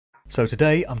So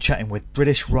today I'm chatting with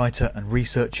British writer and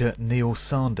researcher Neil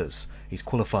Sanders. He's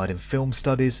qualified in film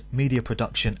studies, media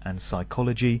production and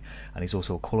psychology, and he's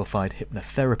also a qualified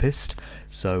hypnotherapist,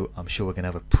 so I'm sure we're going to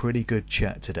have a pretty good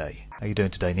chat today. How are you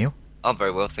doing today, Neil? I'm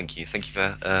very well, thank you. Thank you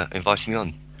for inviting me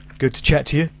on. Good to chat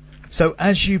to you. So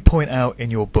as you point out in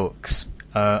your books,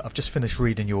 I've just finished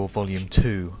reading your volume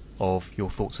 2 of Your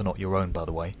Thoughts Are Not Your Own, by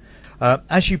the way.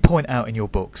 As you point out in your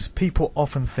books, people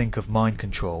often think of mind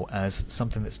control as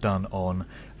something that's done on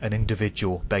an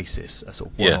individual basis, a sort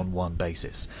of one-on-one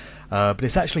basis. But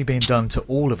it's actually being done to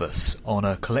all of us on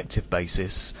a collective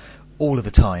basis all of the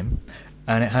time,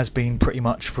 and it has been pretty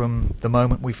much from the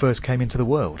moment we first came into the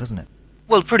world, hasn't it?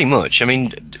 Well, pretty much. I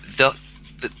mean,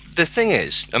 the thing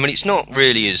is, I mean, it's not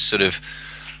really as sort of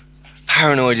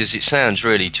paranoid as it sounds,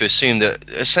 really, to assume that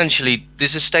essentially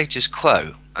there's a status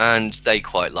quo, and they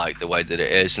quite like the way that it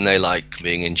is, and they like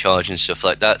being in charge and stuff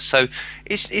like that. So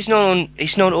it's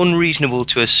not unreasonable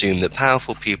to assume that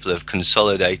powerful people have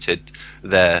consolidated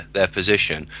their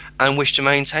position and wish to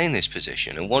maintain this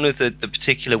position. And one of the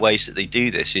particular ways that they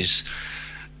do this is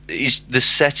the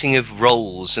setting of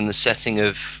roles and the setting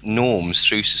of norms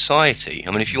through society.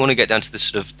 I mean, if you want to get down to the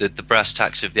sort of the brass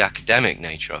tacks of the academic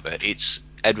nature of it, it's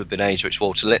Edward Bernays or it's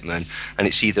Walter Lipman, and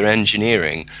it's either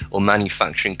engineering or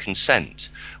manufacturing consent,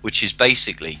 which is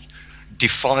basically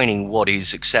defining what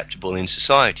is acceptable in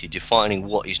society, defining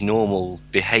what is normal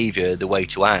behaviour, the way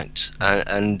to act,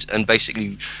 and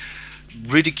basically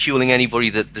ridiculing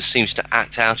anybody that seems to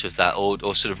act out of that, or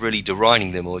sort of really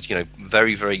deriding them, or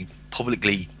very, very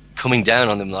publicly coming down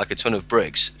on them like a ton of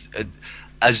bricks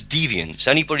as deviants.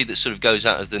 Anybody that sort of goes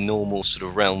out of the normal sort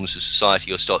of realms of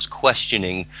society or starts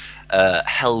questioning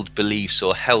held beliefs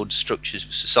or held structures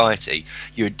of society,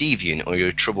 you're a deviant, or you're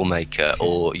a troublemaker,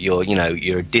 or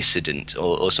you're a dissident,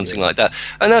 or something like that.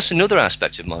 And that's another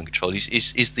aspect of mind control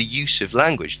is the use of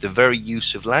language, the very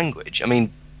use of language. I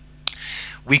mean,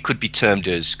 we could be termed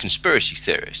as conspiracy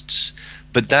theorists,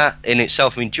 but that in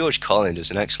itself, I mean, George Carlin does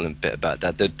an excellent bit about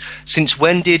that. That since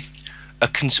when did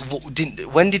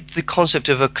the concept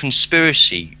of a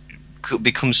conspiracy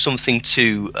become something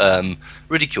to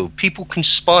ridicule? People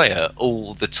conspire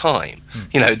all the time.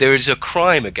 There is a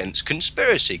crime against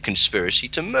conspiracy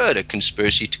to murder,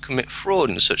 conspiracy to commit fraud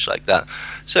and such like that.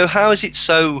 So how is it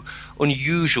so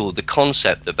unusual, the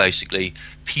concept that basically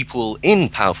people in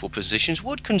powerful positions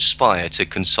would conspire to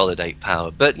consolidate power?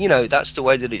 But that's the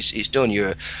way that it's done.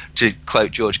 To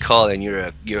quote George Carlin, you're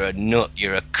a nut,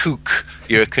 you're a kook,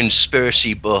 you're a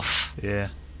conspiracy buff. Yeah.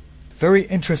 Very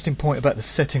interesting point about the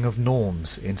setting of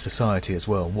norms in society as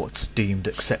well, what's deemed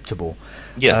acceptable.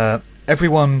 Yeah.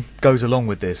 Everyone goes along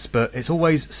with this, but it's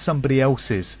always somebody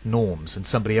else's norms and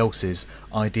somebody else's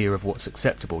idea of what's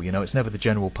acceptable. It's never the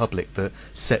general public that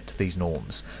set these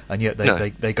norms, and yet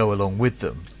they go along with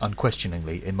them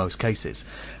unquestioningly in most cases.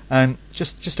 And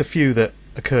just a few that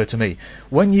occur to me.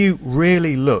 When you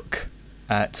really look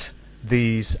at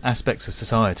these aspects of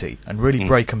society and really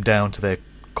break them down to their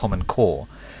common core,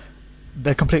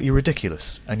 they're completely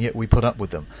ridiculous, and yet we put up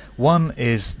with them. One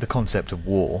is the concept of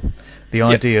war, the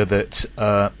idea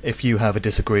that if you have a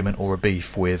disagreement or a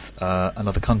beef with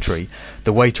another country,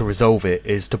 the way to resolve it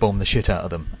is to bomb the shit out of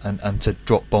them and to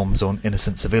drop bombs on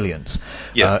innocent civilians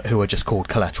who are just called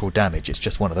collateral damage. It's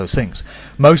just one of those things.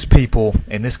 Most people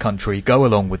in this country go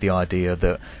along with the idea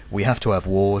that we have to have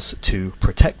wars to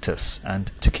protect us and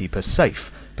to keep us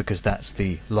safe, because that's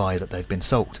the lie that they've been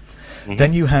sold.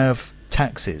 Then you have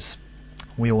taxes.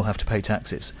 We all have to pay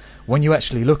taxes. When you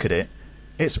actually look at it,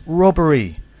 it's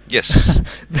robbery. Yes.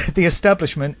 The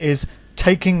establishment is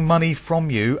taking money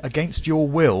from you against your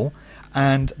will,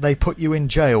 and they put you in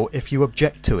jail if you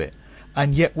object to it.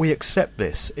 And yet we accept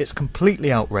this. It's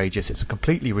completely outrageous. It's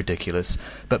completely ridiculous.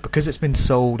 But because it's been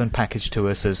sold and packaged to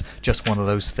us as just one of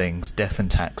those things, death and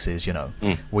taxes,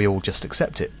 we all just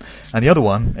accept it. And the other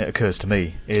one, it occurs to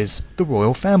me, is the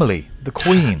royal family, the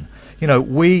Queen.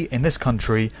 We in this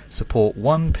country support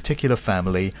one particular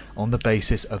family on the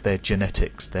basis of their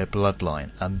genetics, their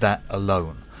bloodline, and that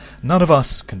alone. None of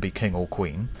us can be king or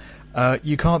queen.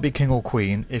 You can't be king or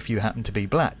queen if you happen to be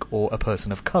black or a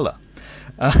person of colour.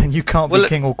 And you can't be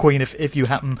king or queen if you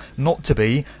happen not to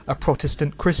be a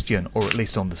Protestant Christian, or at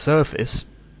least on the surface.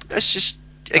 Let's just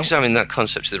examine that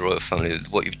concept of the royal family,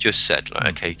 what you've just said.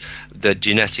 The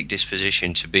genetic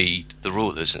disposition to be the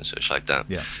rulers and such like that.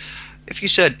 Yeah. If you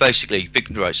said basically,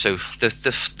 right, so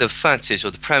the fact is, or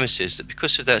the premise is, that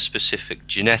because of their specific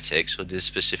genetics or their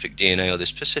specific DNA or their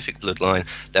specific bloodline,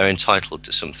 they're entitled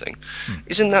to something.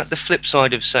 Isn't that the flip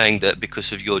side of saying that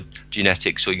because of your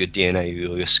genetics or your DNA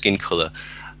or your skin colour,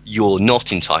 you're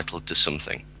not entitled to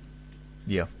something?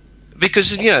 Yeah.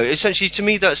 because, you know, essentially to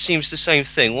me that seems the same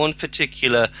thing. One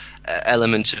particular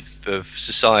element of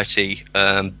society,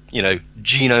 you know,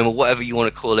 genome or whatever you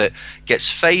want to call it, gets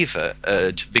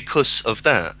favoured because of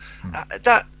that.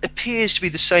 That appears to be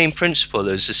the same principle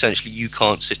as essentially you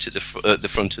can't sit at the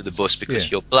front of the bus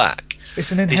because you're black.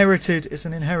 It's an inherited.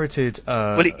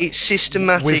 Well, it's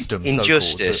systematic wisdom,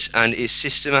 injustice, and it's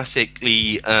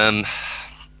systematically.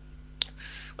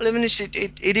 Well, I mean,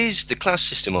 it is the class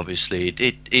system, obviously.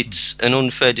 It's an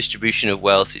unfair distribution of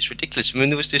wealth. It's ridiculous. I mean,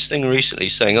 there was this thing recently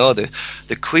saying, oh, the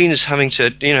Queen is having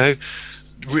to, you know,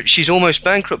 she's almost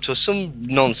bankrupt, or some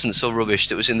nonsense or rubbish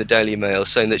that was in the Daily Mail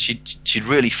saying that she'd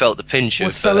really felt the pinch of...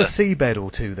 Well, sell a seabed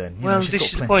or two then. Well,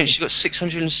 this is the point. She's got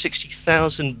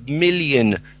 660,000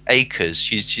 million acres.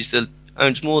 She's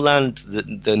owns more land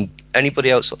than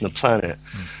anybody else on the planet.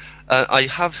 I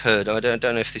have heard, I don't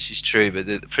know if this is true, but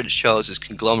that Prince Charles's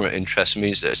conglomerate interest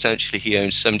means that essentially he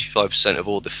owns 75% of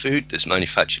all the food that's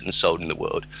manufactured and sold in the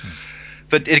world.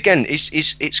 But again,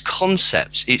 it's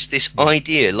concepts. It's this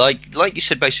idea, like you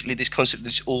said, basically this concept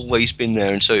that's always been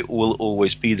there, and so it will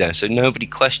always be there. So nobody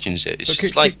questions it. It's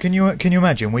just like, can you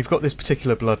imagine? We've got this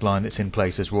particular bloodline that's in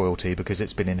place as royalty because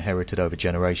it's been inherited over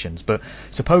generations. But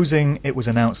supposing it was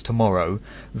announced tomorrow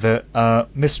that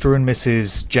Mr. and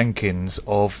Mrs. Jenkins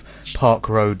of Park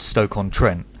Road,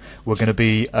 Stoke-on-Trent were going to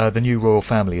be the new royal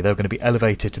family. They're going to be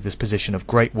elevated to this position of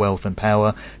great wealth and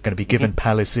power, going to be given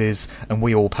palaces, and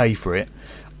we all pay for it.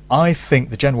 I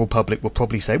think the general public will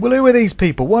probably say, well, who are these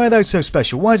people? Why are they so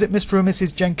special? Why is it Mr. and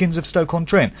Mrs. Jenkins of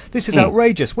Stoke-on-Trent? This is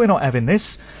outrageous. We're not having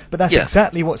this. But that's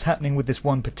exactly what's happening with this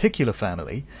one particular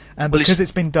family. And because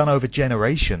it's been done over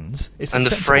generations, it's and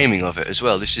acceptable. The framing of it as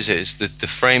well. This is it. It's the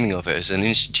framing of it as an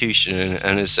institution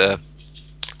and as a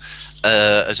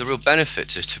real benefit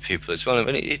to people as well. I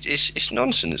mean, it's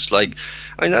nonsense. Like,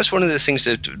 I mean, that's one of the things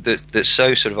that's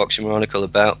so sort of oxymoronical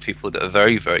about people that are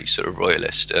very, very sort of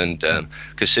royalist and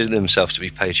consider themselves to be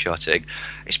patriotic.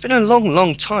 It's been a long,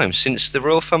 long time since the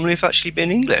royal family have actually been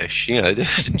English. You know, the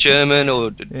German or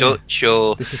Dutch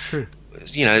or... This is true.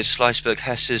 You know, Schleisberg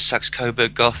Hesses,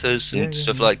 Saxe-Coburg Gothers and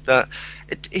stuff like that.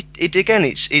 It again,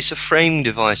 it's a frame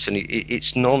device and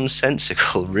it's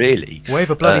nonsensical, really.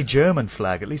 Wave a bloody German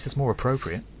flag. At least it's more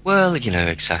appropriate. Well, you know,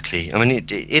 exactly. I mean,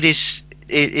 it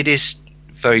is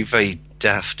very, very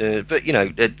daft. But you know,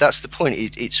 that's the point.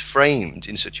 It's framed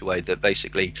in such a way that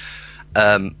basically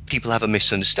people have a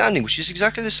misunderstanding, which is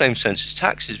exactly the same sense as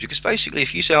taxes. Because basically,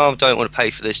 if you say, "Oh, I don't want to pay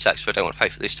for this tax," or "I don't want to pay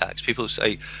for this tax," people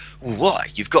say, well, "Why?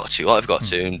 You've got to. I've got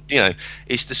to." And you know,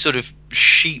 it's the sort of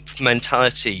sheep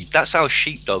mentality. That's how a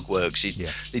sheepdog works.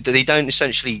 They don't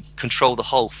essentially control the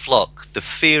whole flock. The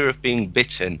fear of being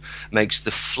bitten makes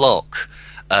the flock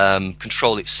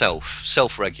control itself,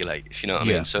 self-regulate, if you know what I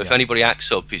mean. So if anybody acts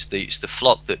up, it's the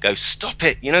flock that goes, "Stop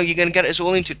it! You know, you're going to get us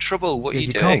all into trouble. What are you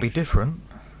doing?" You can't be different.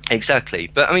 Exactly.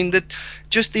 But I mean,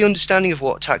 just the understanding of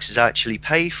what taxes actually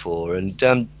pay for, and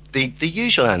the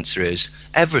usual answer is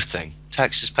everything.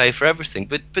 Taxes pay for everything,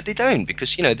 but they don't,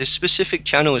 because you know there's specific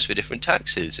channels for different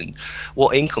taxes, and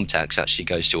what income tax actually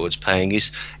goes towards paying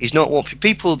is not what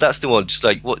people. That's the one. Just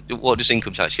like what does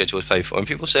income tax go towards pay for? And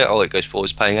people say, oh, it goes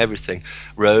towards paying everything,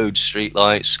 roads, street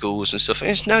lights, schools, and stuff.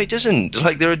 And no, it doesn't.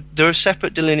 Like there are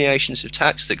separate delineations of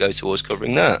tax that go towards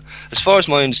covering that. As far as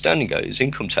my understanding goes,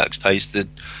 income tax pays the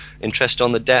interest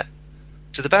on the debt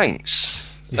to the banks.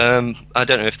 I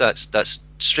don't know if that's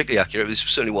strictly accurate, but it's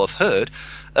certainly what I've heard.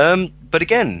 But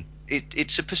again,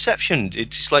 it's a perception.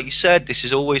 It's like you said, this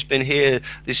has always been here.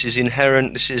 This is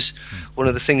inherent. This is one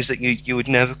of the things that you would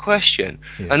never question.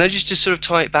 And then just to sort of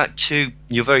tie it back to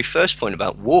your very first point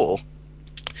about war,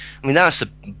 I mean, that's a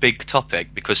big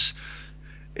topic because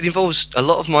it involves a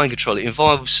lot of mind control. It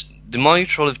involves the mind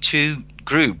control of two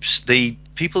groups. The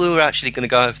people who are actually going to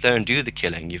go over there and do the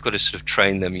killing, you've got to sort of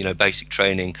train them, you know, basic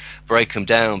training, break them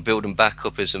down, build them back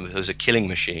up as a killing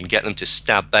machine, get them to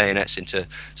stab bayonets into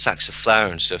sacks of flour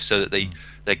and stuff, so that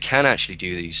they can actually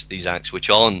do these acts, which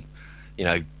aren't, you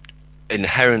know,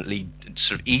 inherently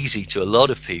sort of easy to a lot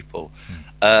of people.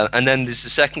 And then there's the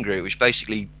second group, which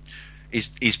basically is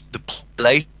the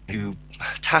population who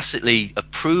tacitly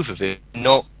approve of it,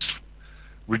 not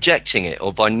rejecting it,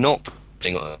 or by not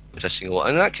protesting or what,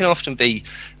 and that can often be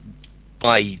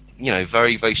by, you know,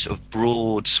 very, very sort of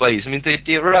broad sways. I mean,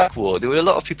 the Iraq War, there were a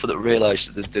lot of people that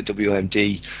realised that the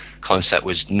WMD concept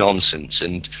was nonsense,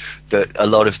 and that a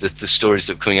lot of the stories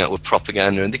that were coming out were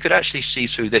propaganda, and they could actually see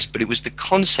through this. But it was the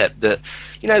concept that,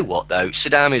 you know what, though,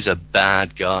 Saddam is a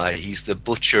bad guy. He's the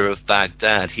butcher of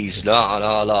Baghdad. He's la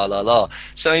la la la la.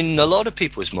 So in a lot of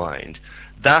people's mind,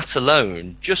 that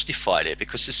alone justified it,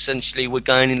 because essentially we're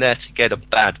going in there to get a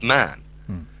bad man.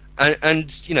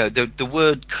 And you know, the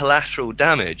word collateral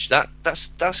damage,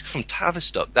 that's from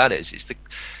Tavistock. That is,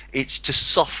 it's to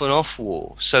soften off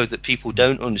war so that people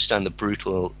don't understand the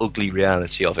brutal, ugly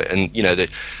reality of it. And you know, that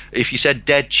if you said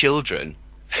dead children,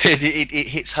 it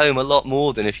hits home a lot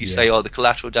more than if you say, oh, the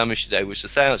collateral damage today was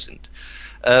 1,000.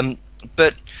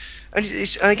 But and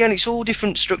again, it's all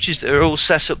different structures that are all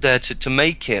set up there to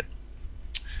make it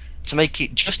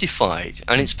justified,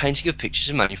 and it's painting of pictures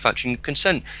and manufacturing of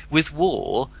consent. With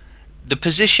war, the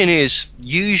position is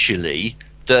usually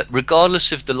that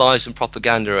regardless of the lies and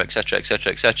propaganda, etc.,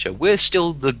 etc., etc., we're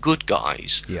still the good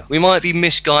guys. Yeah. We might be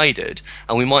misguided,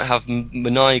 and we might have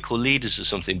maniacal leaders or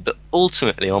something, but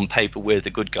ultimately, on paper, we're the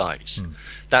good guys.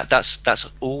 That's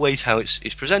always how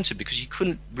it's presented, because you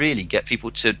couldn't really get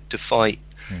people to fight.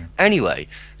 Anyway,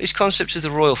 this concept of the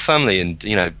royal family and,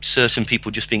 you know, certain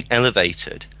people just being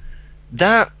elevated,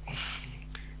 I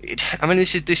mean,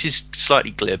 this is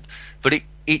slightly glib, but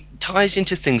it ties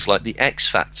into things like the X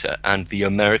Factor and the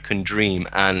American dream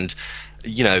and,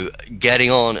 you know,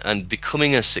 getting on and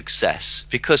becoming a success.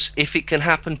 Because if it can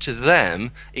happen to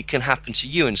them, it can happen to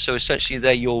you. And so essentially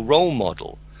they're your role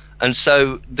model. And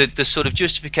so the sort of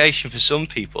justification for some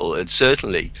people, and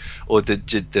certainly, or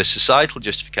the societal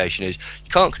justification is, you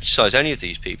can't criticize any of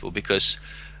these people, because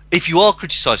if you are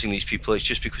criticizing these people, it's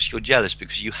just because you're jealous,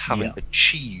 because you haven't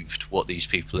achieved what these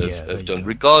people have done,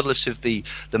 regardless of the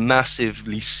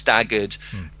massively staggered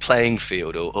playing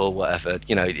field or whatever.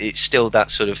 You know, it's still that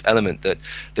sort of element that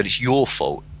it's your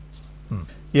fault.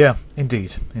 Yeah,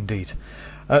 indeed.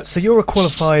 So you're a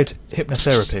qualified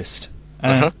hypnotherapist,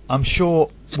 and I'm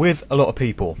sure with a lot of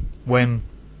people, when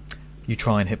you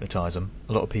try and hypnotize them,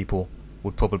 a lot of people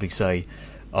would probably say,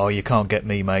 oh, you can't get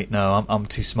me, mate. No, I'm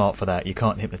too smart for that. You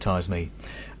can't hypnotise me.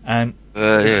 And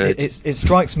it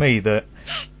strikes me that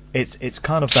it's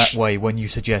kind of that way when you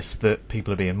suggest that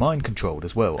people are being mind controlled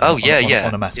as well. On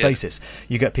a mass basis.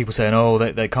 You get people saying, oh,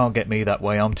 they can't get me that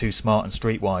way. I'm too smart and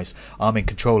streetwise. I'm in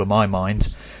control of my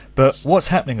mind. But what's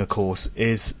happening, of course,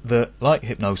 is that, like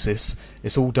hypnosis,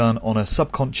 it's all done on a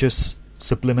subconscious,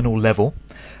 subliminal level,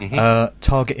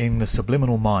 targeting the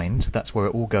subliminal mind. That's where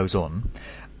it all goes on.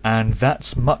 And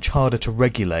that's much harder to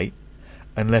regulate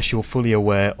unless you're fully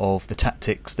aware of the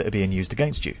tactics that are being used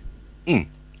against you.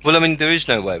 Well, I mean, there is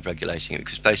no way of regulating it,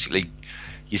 because basically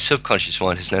your subconscious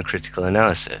mind has no critical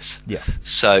analysis. Yeah.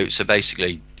 So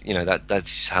basically, you know,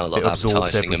 that's how a lot of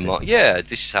advertising and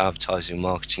this is how advertising and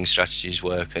marketing strategies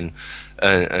work,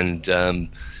 and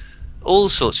all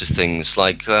sorts of things,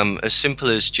 like as simple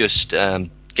as just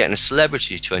getting a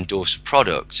celebrity to endorse a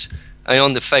product. And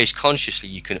on the face, consciously,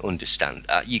 you can understand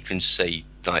that. You can see,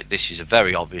 like, this is a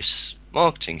very obvious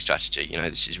marketing strategy. You know,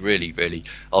 this is really, really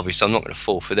obvious. I'm not going to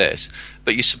fall for this.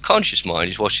 But your subconscious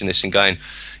mind is watching this and going,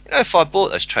 you know, if I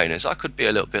bought those trainers, I could be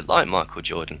a little bit like Michael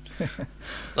Jordan.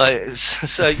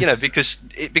 So, you know, because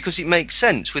it makes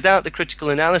sense. Without the critical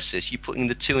analysis, you're putting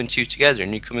the 2 and 2 together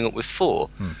and you're coming up with 4.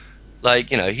 Like,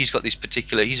 you know, he's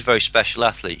a very special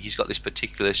athlete. He's got this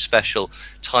particular special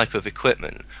type of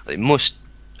equipment. It must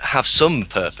have some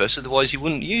purpose, otherwise he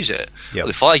wouldn't use it. Well,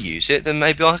 if I use it, then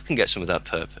maybe I can get some of that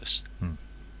purpose.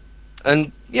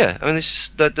 And yeah, I mean,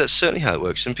 that's certainly how it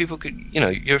works. And people could, you know,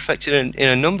 you're affected in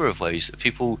a number of ways that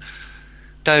people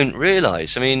don't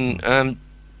realise. I mean,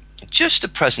 just a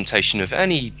presentation of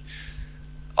any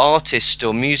artist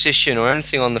or musician or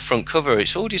anything on the front cover,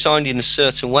 it's all designed in a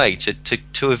certain way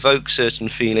to evoke certain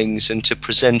feelings and to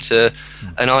present an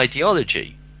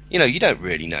ideology. You know, you don't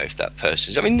really know if that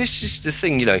person's... I mean, this is the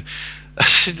thing, you know,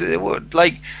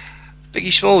 like,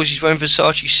 Biggie Smalls, he's wearing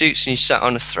Versace suits and he's sat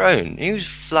on a throne. He was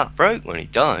flat broke when he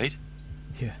died.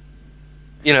 Yeah.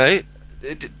 You know,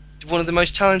 one of the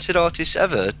most talented artists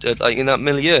ever, like, in that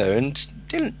milieu, and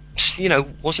didn't, you know,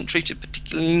 wasn't treated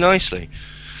particularly nicely.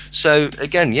 So,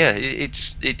 again, yeah,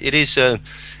 it is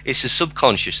it's a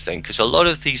subconscious thing, because a lot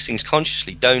of these things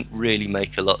consciously don't really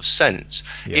make a lot of sense.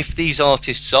 If these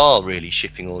artists are really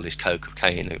shipping all this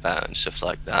cocaine about and stuff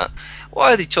like that,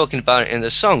 why are they talking about it in their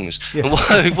songs? And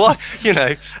why, you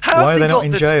know, why are they not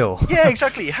in jail? Yeah,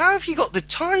 exactly. How have you got the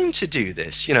time to do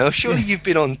this? You know, surely you've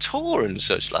been on tour and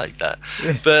such like that.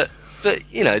 But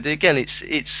you know, again,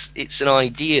 it's an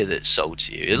idea that's sold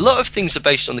to you. A lot of things are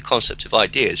based on the concept of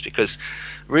ideas, because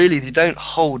really they don't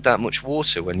hold that much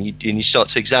water when you start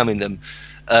to examine them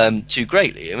too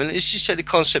greatly. I mean, let's just say the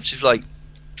concepts of, like,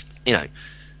 you know,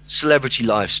 celebrity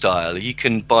lifestyle. You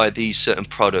can buy these certain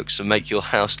products and make your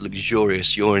house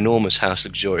luxurious, your enormous house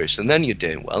luxurious, and then you're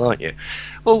doing well, aren't you?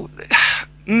 Well,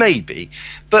 maybe,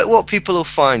 but what people will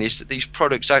find is that these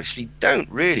products actually don't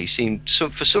really seem,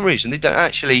 for some reason, they don't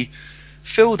actually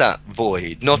fill that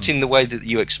void, not in the way that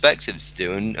you expected it to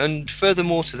do. And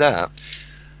furthermore to that,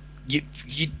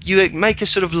 you make a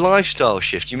sort of lifestyle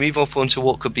shift. You move up onto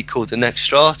what could be called the next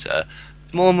strata.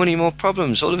 More money, more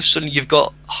problems. All of a sudden, you've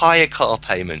got higher car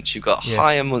payments. You've got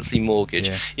higher monthly mortgage.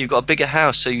 Yeah. You've got a bigger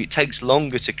house, so it takes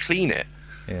longer to clean it,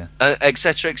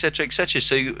 etc., etc., etc.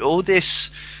 So all this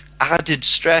added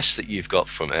stress that you've got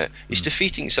from it is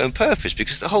defeating its own purpose,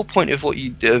 because the whole point of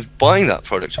of buying that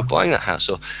product or buying that house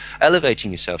or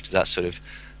elevating yourself to that sort of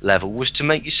level was to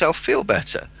make yourself feel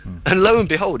better. And lo and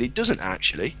behold, it doesn't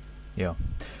actually. Yeah.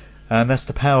 And that's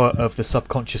the power of the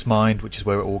subconscious mind, which is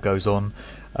where it all goes on.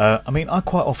 I mean, I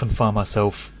quite often find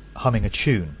myself humming a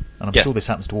tune, and I'm sure this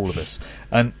happens to all of us.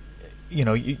 And you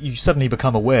know, you suddenly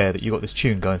become aware that you've got this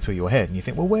tune going through your head, and you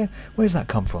think, well, where's that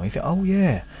come from? You think, oh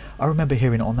yeah, I remember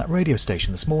hearing it on that radio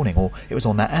station this morning, or it was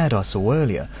on that ad I saw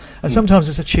earlier. And sometimes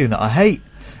it's a tune that I hate.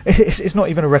 It's not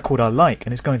even a record I like,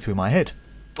 and it's going through my head.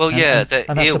 Well, and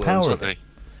that's the power of it.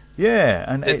 Yeah,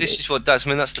 and that's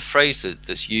the phrase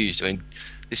that's used. I mean,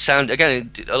 this sound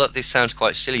again. A lot of this sounds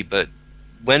quite silly, but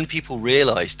when people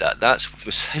realised that, that's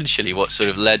essentially what sort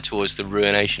of led towards the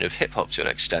ruination of hip hop to an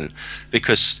extent.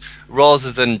 Because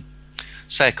rather than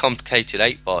say a complicated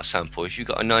 8-bar sample, if you've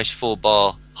got a nice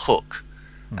 4-bar hook,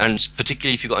 and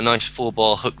particularly if you've got a nice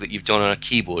 4-bar hook that you've done on a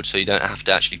keyboard, so you don't have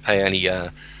to actually pay any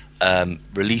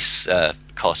release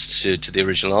costs to the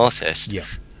original artist. Yeah.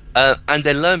 And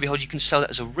then lo and behold, you can sell that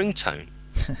as a ringtone.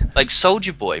 Like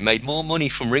Soulja Boy made more money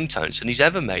from ringtones than he's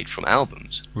ever made from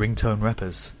albums. Ringtone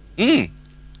rappers.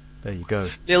 There you go.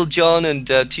 Lil Jon and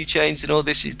 2 Chainz and all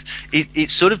this.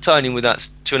 It's sort of tied in with that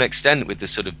to an extent with the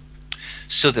sort of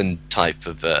southern type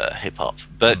of hip hop.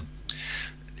 But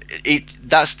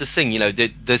that's the thing, you know,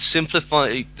 the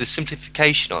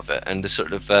simplification of it, and the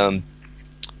sort of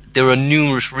there are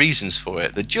numerous reasons for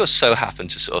it that just so happen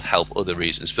to sort of help other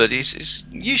reasons, but it's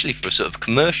usually for a sort of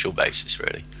commercial basis,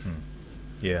 really.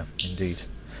 Yeah, indeed.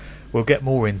 We'll get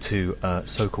more into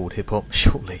so-called hip-hop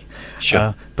shortly.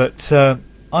 Sure. But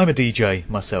I'm a DJ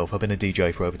myself. I've been a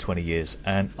DJ for over 20 years,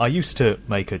 and I used to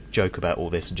make a joke about all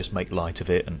this and just make light of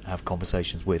it and have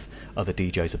conversations with other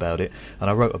DJs about it. And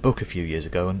I wrote a book a few years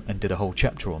ago and did a whole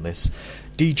chapter on this.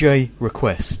 DJ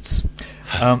requests.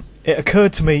 It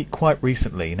occurred to me quite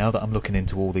recently, now that I'm looking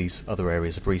into all these other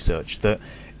areas of research, that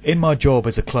in my job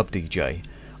as a club DJ,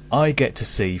 I get to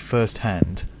see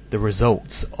firsthand the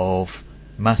results of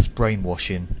mass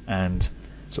brainwashing and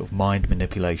sort of mind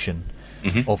manipulation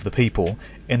of the people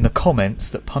in the comments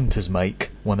that punters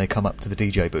make when they come up to the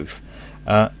DJ booth.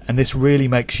 And this really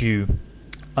makes you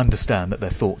understand that their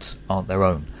thoughts aren't their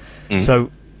own. So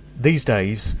these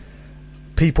days,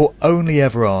 people only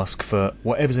ever ask for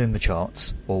whatever's in the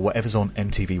charts or whatever's on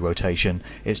MTV rotation.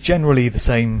 It's generally the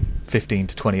same 15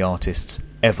 to 20 artists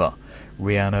ever.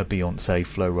 Rihanna, Beyonce,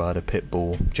 Flo Rida,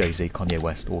 Pitbull, Jay-Z, Kanye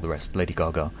West, all the rest, Lady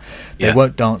Gaga. They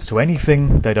won't dance to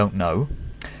anything they don't know.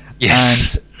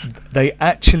 Yes. And they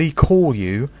actually call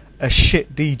you a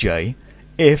shit DJ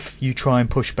if you try and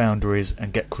push boundaries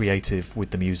and get creative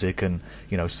with the music and,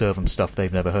 you know, serve them stuff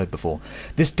they've never heard before.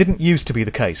 This didn't used to be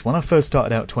the case. When I first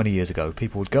started out 20 years ago,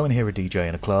 people would go and hear a DJ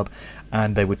in a club,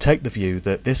 and they would take the view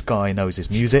that this guy knows his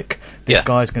music, this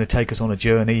guy's going to take us on a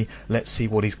journey, let's see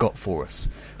what he's got for us.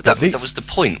 But that was the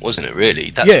point, wasn't it, really?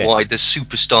 That's why the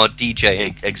superstar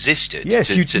DJ existed.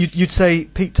 Yes, you'd say,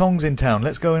 Pete Tong's in town,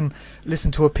 let's go and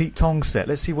listen to a Pete Tong set,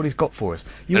 let's see what he's got for us.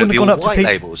 You wouldn't have gone up to Pete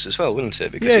labels as well, wouldn't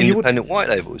it? Because independent white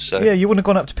labels. So. Yeah, you wouldn't have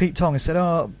gone up to Pete Tong and said,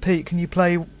 "Oh, Pete, can you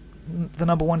play the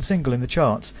 #1 single in the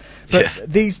charts?" But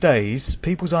these days,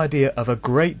 people's idea of a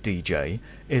great DJ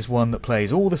is one that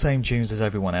plays all the same tunes as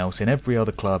everyone else in every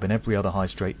other club, in every other high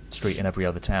street, in every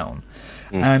other town.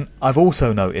 And I've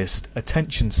also noticed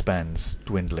attention spans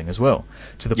dwindling as well,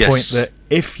 to the point that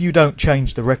if you don't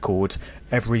change the record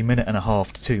every minute and a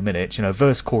half to 2 minutes, you know,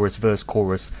 verse,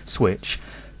 chorus, switch,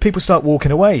 people start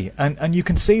walking away, and you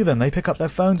can see them. They pick up their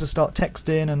phones and start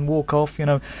texting and walk off. You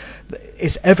know,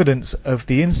 it's evidence of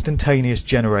the instantaneous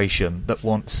generation that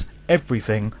wants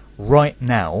everything right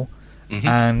now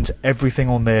and everything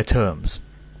on their terms.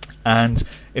 And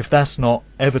if that's not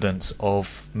evidence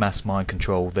of mass mind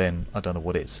control, then I don't know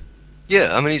what is.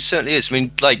 Yeah, I mean, it certainly is. I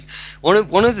mean, like, one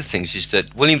of the things is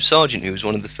that William Sargent, who was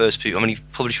one of the first people, I mean, he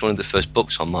published one of the first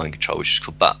books on mind control, which is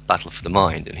called Battle for the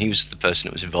Mind, and he was the person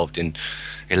that was involved in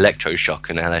electroshock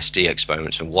and LSD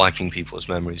experiments and wiping people's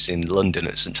memories in London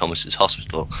at St Thomas's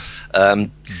Hospital.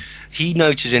 He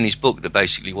noted in his book that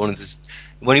basically when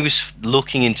he was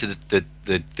looking into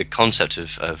the concept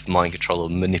of mind control or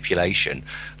manipulation,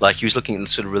 like he was looking at the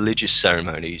sort of religious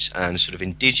ceremonies and sort of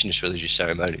indigenous religious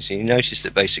ceremonies, and he noticed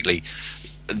that basically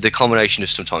the combination of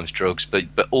sometimes drugs, but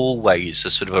always a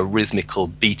sort of a rhythmical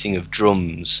beating of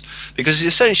drums, because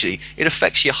essentially it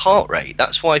affects your heart rate.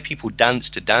 That's why people dance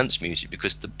to dance music,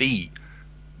 because the beat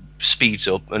speeds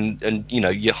up and you know,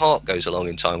 your heart goes along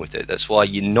in time with it. That's why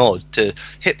you nod to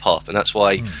hip hop, and that's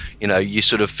why you know, you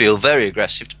sort of feel very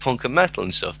aggressive to punk and metal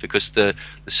and stuff, because the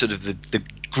sort of the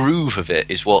groove of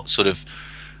it is what sort of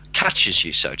catches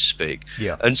you, so to speak.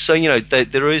 Yeah. And so, you know,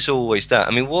 there is always that.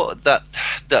 I mean, what that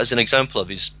as an example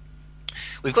of is,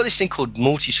 we've got this thing called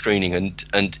multi-screening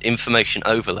and information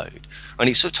overload, and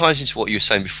it sort of ties into what you were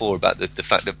saying before about the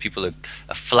fact that people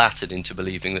are flattered into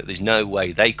believing that there's no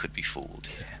way they could be fooled.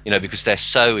 Yeah. You know, because they're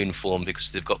so informed,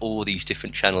 because they've got all these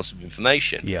different channels of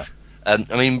information. Yeah. I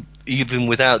mean, even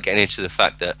without getting into the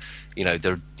fact that, you know,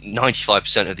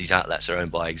 95% of these outlets are owned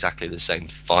by exactly the same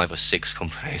 5 or 6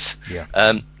 companies.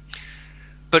 Yeah.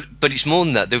 But it's more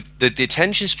than that. The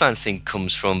attention span thing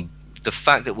comes from the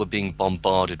fact that we're being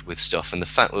bombarded with stuff, and the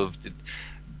fact that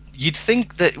you'd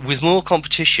think that with more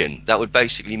competition, that would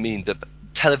basically mean that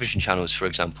television channels, for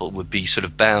example, would be sort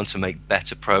of bound to make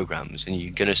better programs, and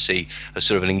you're going to see a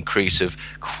sort of an increase of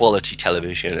quality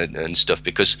television and stuff,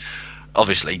 because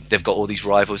obviously they've got all these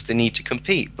rivals they need to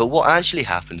compete. But what actually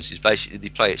happens is basically they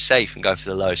play it safe and go for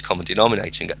the lowest common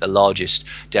denominator and get the largest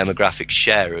demographic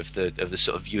share of the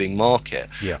sort of viewing market.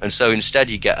 Yeah. And so instead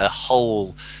you get a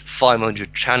whole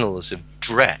 500 channels of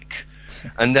dreck.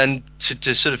 And then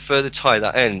to sort of further tie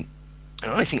that in,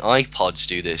 and I think iPods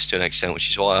do this to an extent, which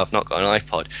is why I've not got an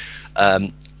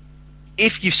iPod.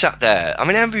 If you sat there, I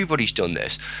mean, everybody's done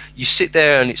this. You sit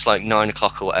there and it's like 9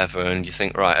 o'clock or whatever, and you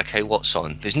think, right, okay, what's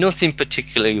on? There's nothing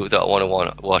particularly that I want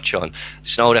to watch on.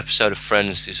 It's an old episode of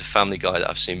Friends. There's a Family Guy that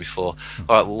I've seen before.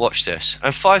 All right, we'll watch this.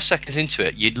 And 5 seconds into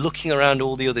it, you're looking around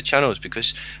all the other channels,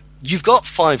 because you've got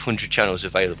 500 channels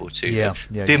available to you.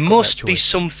 Yeah, there must be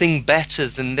something better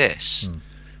than this.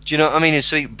 Do you know what I mean? And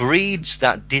so it breeds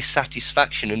that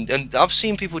dissatisfaction, and I've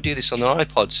seen people do this on their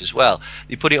iPods as well.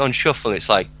 You put it on shuffle and it's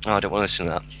like, oh, I don't want to listen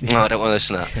to that. Oh, I don't want to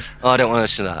listen to that. Oh, I don't want to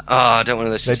listen to that. Oh, I don't want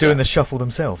to listen to that. They're doing the shuffle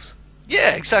themselves.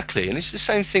 Yeah, exactly. And it's the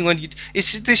same thing when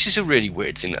this is a really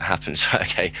weird thing that happens.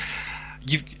 Okay,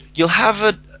 you'll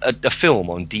have a film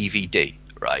on DVD.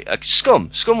 Right, Scum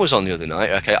was on the other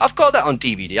night. Okay, I've got that on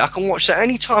DVD. I can watch that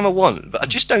any time I want, but I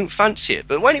just don't fancy it.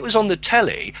 But when it was on the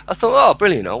telly, I thought, oh,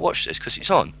 brilliant! I'll watch this because it's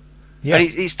on. Yeah.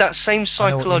 And it's that same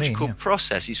psychological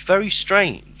process. It's very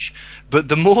strange, but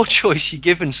the more choice you're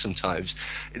given, sometimes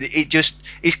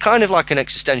it's kind of like an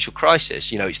existential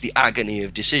crisis. You know, it's the agony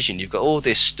of decision. You've got all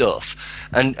this stuff,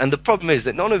 and the problem is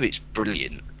that none of it's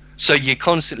brilliant. So you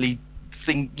constantly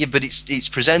think, yeah, but it's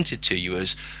presented to you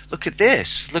as, look at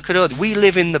this, look at us, we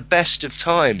live in the best of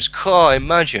times. God,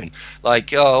 imagine,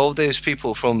 like, oh, all those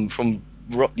people from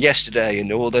yesterday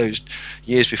and all those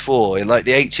years before, in like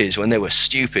the 80s, when they were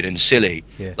stupid and silly.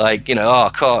 Yeah. Like, you know,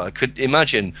 oh God, I could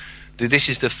imagine that this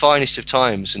is the finest of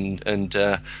times, and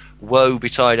woe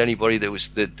betide anybody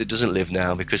that doesn't live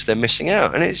now, because they're missing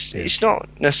out. And it's not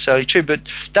necessarily true, but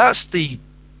that's the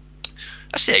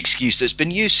excuse that's been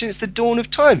used since the dawn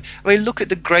of time. I mean, look at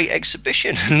the Great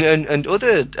Exhibition and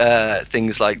other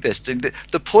things like this.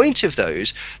 The point of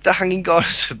those, the Hanging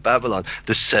Gardens of Babylon,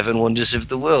 the 7 Wonders of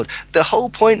the World, the whole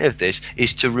point of this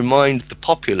is to remind the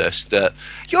populace that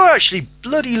you're actually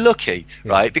bloody lucky,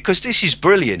 right? Because this is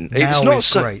brilliant.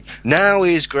 Great. Now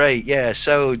is great, yeah.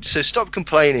 So stop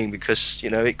complaining, because, you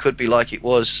know, it could be like it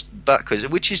was backwards,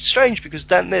 which is strange, because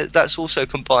then that's also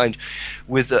combined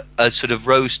with a sort of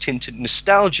rose-tinted nostalgia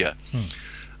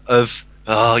of,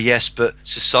 oh yes, but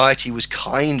society was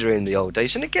kinder in the old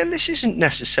days. And again, this isn't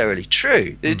necessarily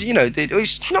true. You know,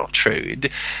 it's not true.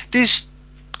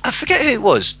 I forget who it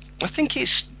was. I think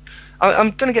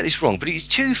I'm going to get this wrong, but it's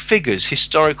 2 figures,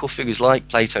 historical figures like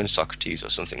Plato and Socrates or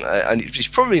something like that. And it's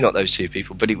probably not those 2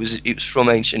 people, but it was from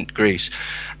ancient Greece.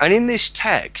 And in this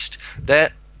text,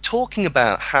 they're talking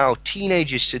about how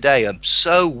teenagers today are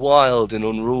so wild and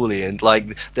unruly, and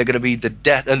like they're going to be the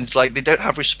death, and like they don't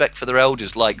have respect for their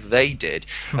elders like they did,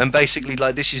 and basically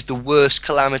like this is the worst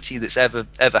calamity that's ever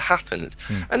happened.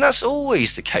 And that's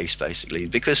always the case, basically,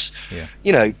 because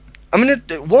you know, I mean,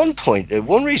 at one point,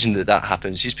 one reason that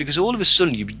happens is because all of a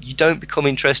sudden you don't become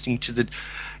interesting to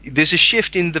there's a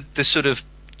shift in the sort of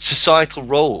societal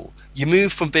role. You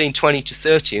move from being 20 to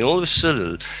 30, and all of a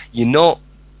sudden you're not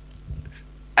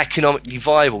economically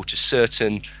viable to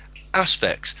certain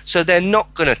aspects, so they're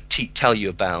not going to tell you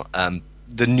about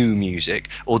the new music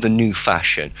or the new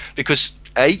fashion, because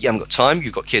A, you haven't got time,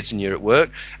 you've got kids and you're at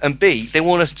work, and B, they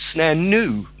want to snare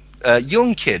new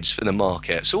young kids for the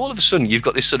market. So all of a sudden you've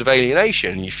got this sort of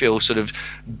alienation, and you feel sort of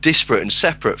disparate and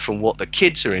separate from what the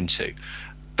kids are into.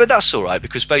 But that's all right,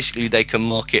 because basically they can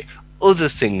market other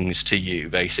things to you,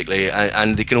 basically,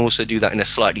 and they can also do that in a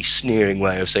slightly sneering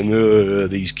way of saying, oh,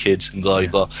 these kids and blah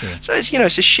blah. Yeah. So it's,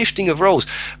 it's a shifting of roles.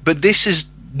 But this is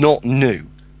not new.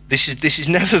 This is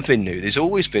never been new. There's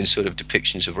always been sort of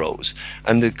depictions of roles,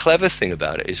 and the clever thing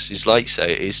about it is like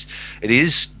say, it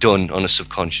is done on a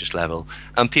subconscious level,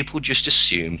 and people just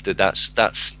assume that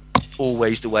that's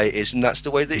always the way it is, and that's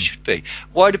the way that it should be.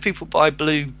 Why do people buy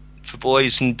blue for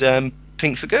boys and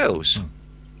pink for girls?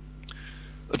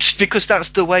 Just because that's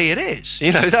the way it is.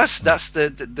 That's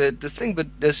the thing. But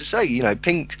as I say,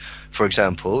 pink, for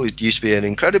example, it used to be an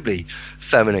incredibly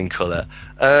feminine colour,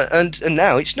 and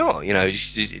now it's not.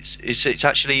 It's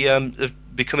actually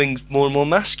becoming more and more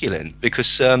masculine,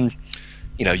 because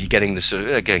you're getting the sort of,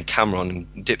 again, Cameron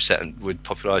and Dipset would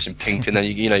popularising pink, and then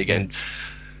you're getting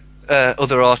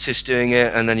other artists doing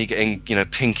it, and then you're getting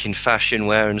pink in fashion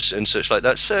wear and such like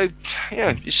that. So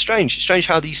it's strange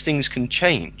how these things can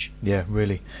change. Yeah,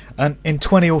 really. And in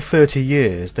 20 or 30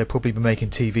 years they'll probably be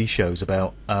making TV shows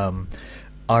about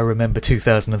I remember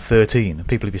 2013.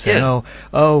 People will be saying,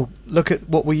 oh, look at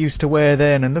what we used to wear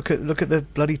then, and look at the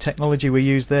bloody technology we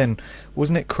used then.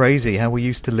 Wasn't it crazy how we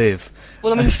used to live?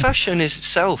 Well, I mean, fashion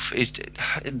itself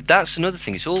that's another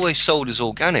thing. It's always sold as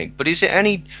organic, but is it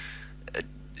any?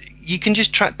 You can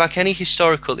just track back any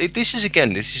historical. This is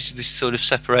this sort of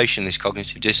separation, this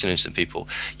cognitive dissonance in people.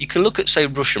 You can look at, say,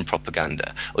 Russian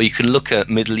propaganda, or you can look at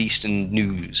Middle Eastern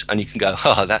news, and you can go,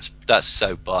 "Oh, that's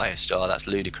so biased. Oh, that's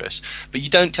ludicrous." But you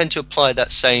don't tend to apply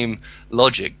that same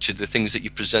logic to the things that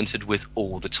you're presented with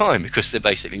all the time, because they're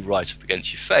basically right up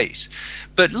against your face.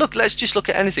 But look, let's just look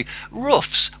at anything.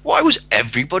 Ruffs. Why was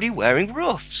everybody wearing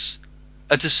ruffs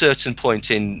at a certain point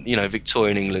in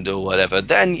Victorian England or whatever?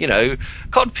 Then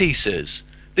codpieces.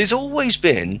 There's always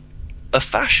been a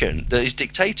fashion that is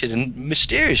dictated, and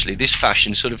mysteriously this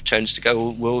fashion sort of tends to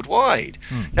go worldwide.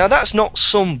 Now that's not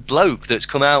some bloke that's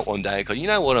come out one day and gone, you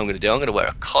know what I'm going to do? I'm going to wear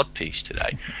a codpiece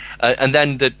today, and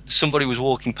then that somebody was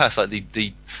walking past, like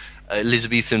the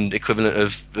Elizabethan equivalent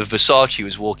of Versace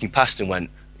was walking past and went,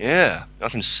 yeah, I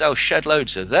can sell shed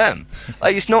loads of them.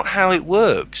 Like, it's not how it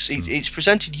works. It's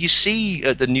presented. You see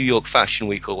at the New York Fashion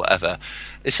Week or whatever,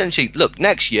 essentially, look,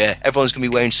 next year everyone's going to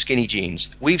be wearing skinny jeans.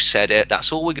 We've said it.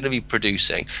 That's all we're going to be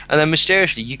producing. And then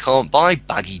mysteriously, you can't buy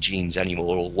baggy jeans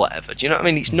anymore or whatever. Do you know what I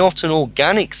mean? It's not an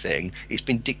organic thing. It's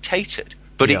been dictated,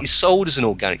 but it is sold as an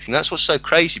organic thing. That's what's so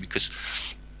crazy, because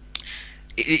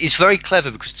it's very clever,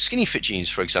 because the skinny fit jeans,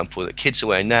 for example, that kids are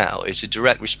wearing now is a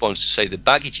direct response to, say, the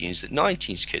baggy jeans that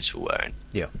 90s kids were wearing.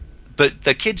 Yeah. But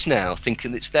the kids now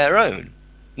thinking it's their own,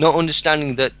 not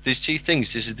understanding that there's two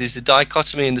things. There's the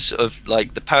dichotomy and the sort of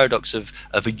like the paradox of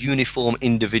a uniform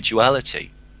individuality.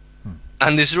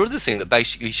 And there's another thing, that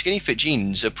basically skinny fit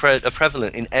jeans are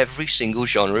prevalent in every single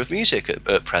genre of music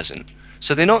at present.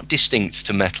 So they're not distinct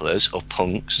to metalers or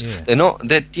punks. Yeah. They're not.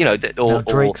 Or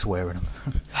Drake's wearing them.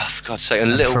 Oh, for God's sake!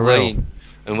 And Lil Wayne,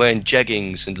 and wearing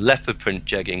jeggings and leopard print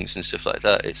jeggings and stuff like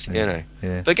that. It's Yeah.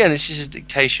 But again, this is a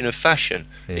dictation of fashion.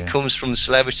 Yeah. It comes from the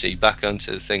celebrity back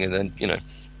onto the thing, and then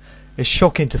It's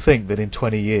shocking to think that in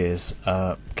 20 years,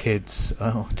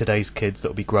 today's kids that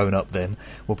will be grown up then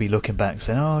will be looking back and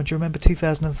saying, "Oh, do you remember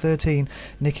 2013?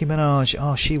 Nicki Minaj?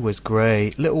 Oh, she was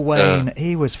great. Lil Wayne,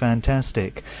 he was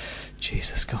fantastic."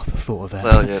 Jesus God, the thought of that.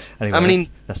 Well, yeah. Anyway, I mean,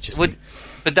 that's just me.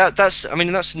 But that's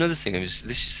another thing. This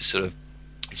is the sort of,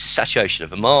 it's a saturation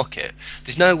of a market.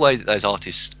 There's no way that those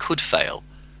artists could fail,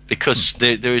 because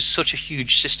there is such a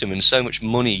huge system and so much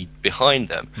money behind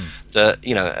them that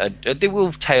they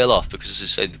will tail off, because, as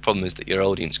I say, the problem is that your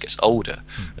audience gets older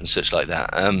and such like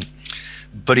that.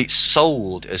 But it's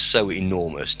sold as so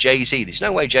enormous. Jay-Z, there's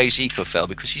no way Jay-Z can fail,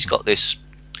 because he's got this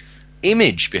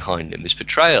image behind him, this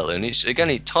portrayal, and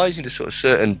it ties into sort of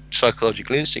certain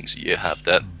psychological instincts that you have,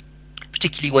 that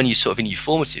particularly when you're sort of in your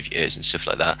formative years and stuff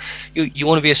like that, you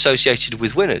want to be associated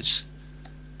with winners,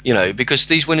 because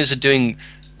these winners are doing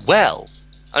well.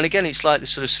 And again, it's like the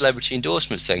sort of celebrity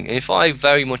endorsement thing. If I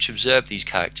very much observe these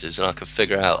characters and I can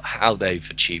figure out how they've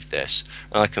achieved this,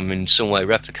 and I can in some way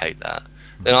replicate that,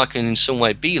 then I can in some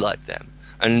way be like them.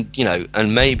 And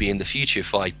and maybe in the future,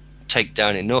 if I take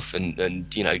down enough and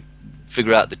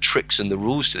figure out the tricks and the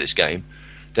rules to this game,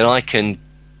 then I can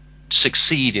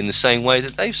succeed in the same way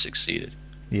that they've succeeded.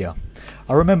 Yeah.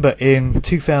 I remember in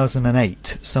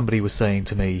 2008 somebody was saying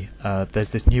to me, there's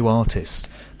this new artist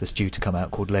that's due to come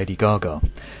out called Lady Gaga,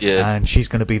 and she's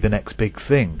going to be the next big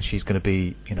thing. She's going to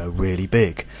be really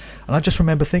big. And I just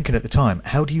remember thinking at the time,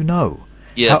 how do you know?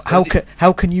 Yeah.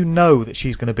 How can you know that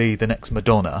she's going to be the next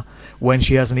Madonna when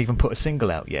she hasn't even put a single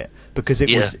out yet? Because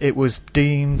it was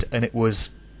deemed, and it was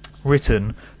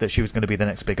written that she was going to be the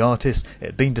next big artist. It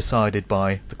had been decided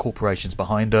by the corporations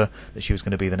behind her that she was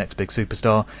going to be the next big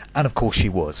superstar, and of course she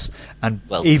was. And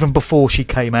even before she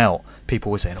came out,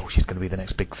 people were saying, oh, she's going to be the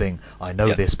next big thing. I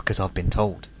know this because I've been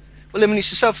told. Well, I mean,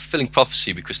 it's a self-fulfilling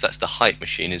prophecy because that's the hype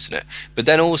machine, isn't it? But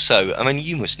then also, I mean,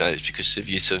 you must know this because of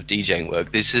your sort of DJing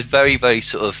work. There's a very, very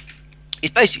sort of...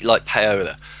 It's basically like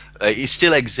payola. It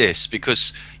still exists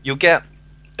because you'll get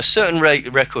a certain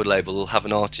record label will have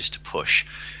an artist to push,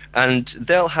 and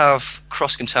they'll have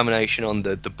cross-contamination on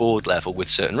the board level with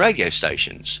certain radio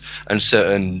stations and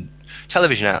certain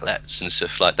television outlets and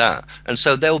stuff like that, and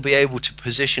so they'll be able to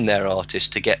position their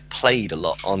artist to get played a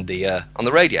lot on the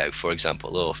radio, for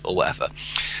example, or whatever.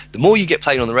 The more you get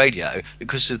played on the radio,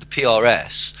 because of the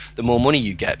PRS, the more money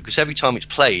you get, because every time it's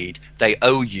played, they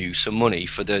owe you some money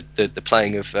for the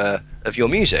playing of your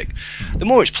music. The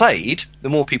more it's played, the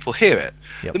more people hear it.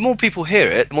 Yep. The more people hear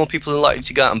it, the more people are likely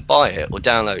to go out and buy it or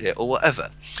download it or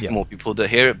whatever. Yep. The more people that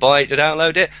hear it, buy it, or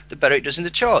download it, the better it does in the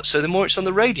charts. So the more it's on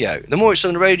the radio. The more it's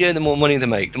on the radio, the more money they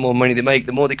make. The more money they make,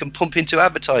 the more they can pump into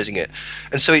advertising it.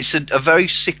 And so it's a very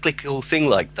cyclical thing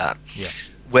like that. Yeah.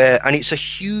 And it's a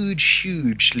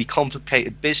hugely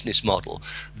complicated business model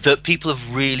that people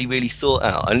have really, really thought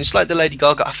out. And it's like the Lady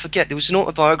Gaga, I forget, there was an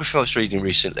autobiography I was reading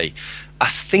recently. I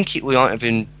think it might have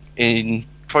been in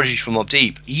Prodigy from Mobb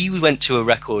Deep. He went to a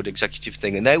record executive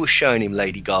thing and they were showing him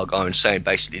Lady Gaga and saying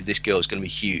basically this girl's going to be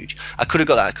huge. I could have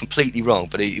got that completely wrong,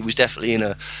 but it was definitely in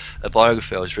a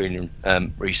biography I was reading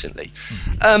recently.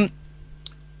 Mm-hmm.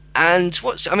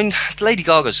 Lady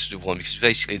Gaga's the one because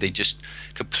basically they just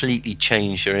completely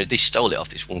changed her. They stole it off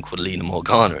this woman called Lena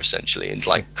Morgana, essentially, and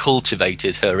like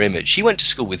cultivated her image. She went to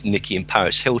school with Nicky and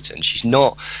Paris Hilton. She's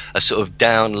not a sort of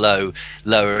down low,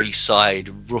 Lower East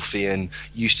Side ruffian,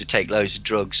 used to take loads of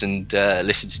drugs and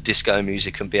listen to disco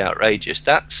music and be outrageous.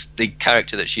 That's the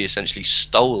character that she essentially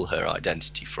stole her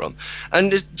identity from.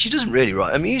 And she doesn't really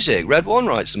write her music. Red One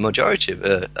writes the majority of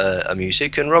her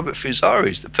music, and Robert Fusaro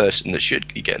is the person that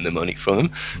should be getting the money from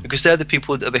him, because they're the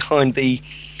people that are behind the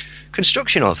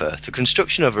construction of her, the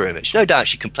construction of her image. No doubt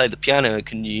she can play the piano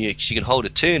and she can hold a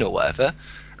tune or whatever.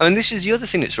 I mean, this is the other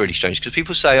thing that's really strange, because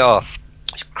people say, oh,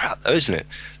 it's crap though, isn't it?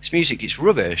 This music, it's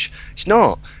rubbish. It's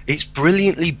not. It's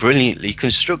brilliantly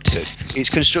constructed. It's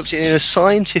constructed in a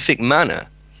scientific manner.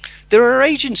 There are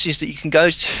agencies that you can go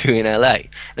to in LA,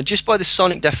 and just by the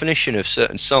sonic definition of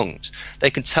certain songs, they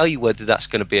can tell you whether that's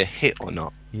going to be a hit or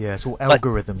not. Yeah, it's all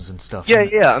algorithms and stuff.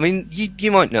 Yeah. I mean,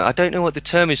 you might know. I don't know what the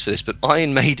term is for this, but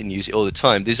Iron Maiden use it all the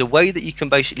time. There's a way that you can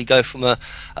basically go from a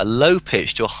low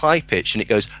pitch to a high pitch, and it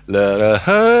goes la la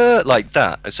ha like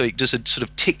that, and so it does a sort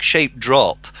of tick-shaped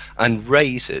drop and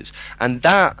raises, and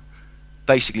that.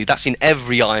 Basically, that's in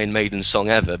every Iron Maiden song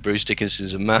ever. Bruce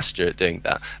Dickinson's a master at doing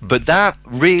that. But that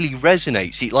really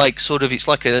resonates. It's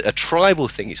like a tribal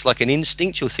thing. It's like an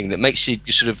instinctual thing that makes you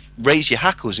sort of raise your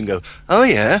hackles and go, oh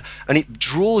yeah, and it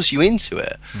draws you into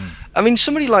it. I mean,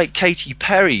 somebody like Katy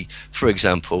Perry, for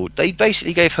example, they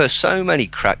basically gave her so many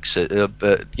cracks at,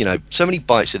 so many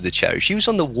bites of the cherry. She was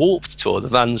on the Warped Tour, the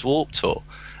Vans Warped Tour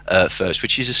first,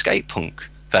 which is a skate punk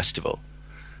festival.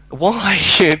 Why?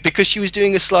 Because she was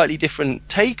doing a slightly different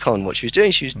take on what she was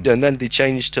doing. And then they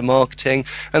changed to marketing,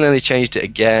 and then they changed it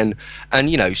again.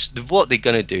 And what they're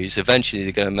going to do is eventually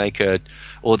they're going to make her,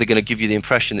 or they're going to give you the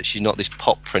impression that she's not this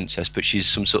pop princess, but she's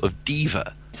some sort of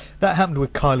diva. That happened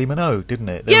with Kylie Minogue, didn't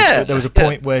it? There was a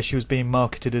point where she was being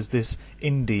marketed as this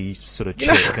indie sort of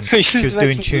chick, and she was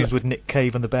doing tunes with Nick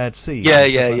Cave and the Bad Seeds.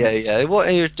 Yeah.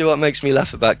 What makes me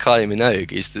laugh about Kylie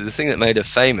Minogue is that the thing that made her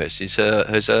famous is her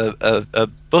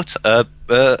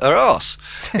arse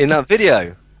in that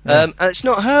video. And it's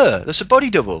not her. That's a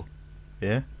body double.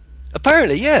 Yeah.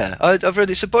 Apparently, yeah. I've read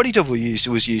it's a body double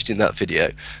was used in that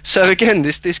video. So again,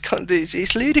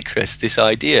 it's ludicrous, this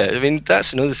idea. I mean,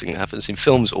 that's another thing that happens in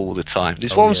films all the time.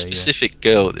 There's one specific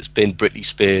girl that's been Britney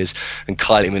Spears and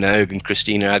Kylie Minogue and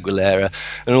Christina Aguilera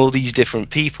and all these different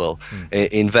people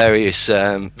in various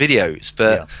videos.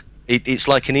 But it's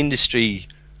like an industry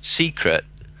secret.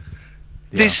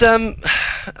 Yeah.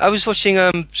 I was watching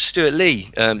Stuart Lee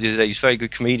the other day. He's a very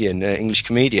good comedian, English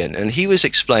comedian, and he was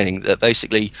explaining that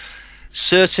basically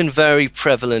certain very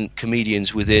prevalent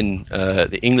comedians within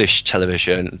the English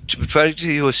television,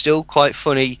 who are still quite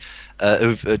funny,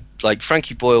 like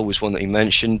Frankie Boyle was one that he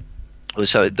mentioned,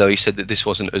 though he said that this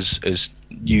wasn't as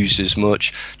used as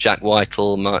much. Jack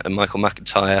Whitehall, Michael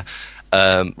McIntyre,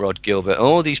 Rod Gilbert,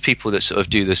 all these people that sort of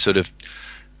do the sort of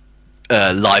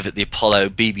Live at the Apollo,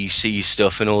 BBC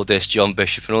stuff and all this, John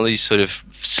Bishop and all these sort of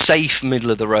safe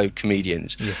middle-of-the-road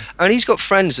comedians. Yeah. And he's got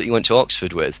friends that he went to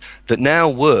Oxford with that now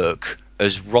work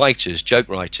as writers, joke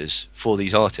writers, for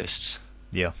these artists.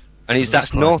 Yeah. And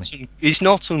it's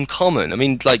not uncommon. I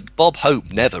mean, like Bob Hope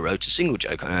never wrote a single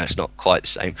joke. I know it's not quite the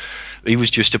same. He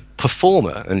was just a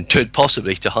performer, and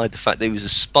possibly to hide the fact that he was a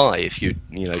spy, if you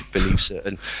believe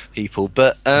certain people.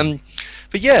 But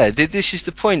yeah, this is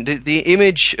the point. The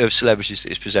image of celebrities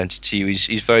that is presented to you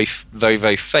is very, very,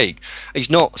 very fake. He's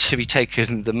not to be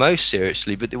taken the most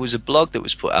seriously, but there was a blog that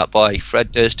was put out by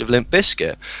Fred Durst of Limp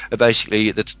Bizkit, basically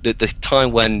at the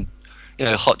time when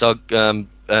hot dog,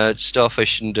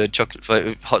 starfish and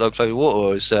hot dog flavored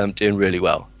water was doing really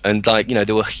well, and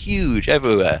they were huge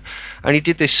everywhere. And he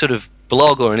did this sort of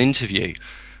blog or an interview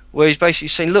where he's basically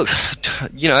saying, look,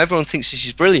 everyone thinks this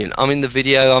is brilliant. I'm in the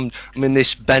video, I'm in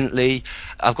this Bentley,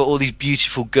 I've got all these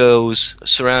beautiful girls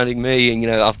surrounding me, and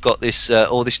I've got this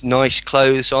all this nice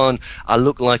clothes on, I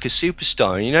look like a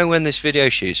superstar. And when this video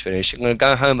shoot's finished, I'm going to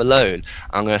go home alone,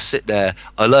 I'm going to sit there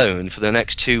alone for the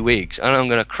next 2 weeks, and I'm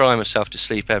going to cry myself to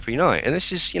sleep every night. And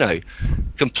this is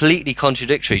completely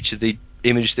contradictory to the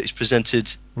image that is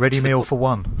presented. Ready meal for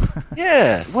one.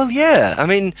 Yeah, well, yeah, I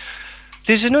mean,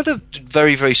 there's another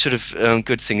very, very sort of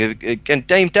good thing. Again,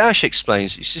 Dame Dash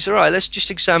explains. He says, all right, let's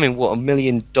just examine what $1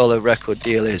 million record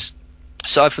deal is.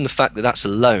 Aside from the fact that that's a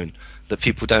loan that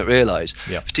people don't realise,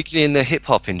 particularly in the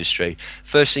hip-hop industry,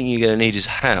 first thing you're going to need is a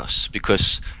house,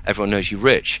 because everyone knows you're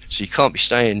rich. So you can't be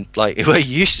staying like where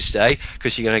you used to stay,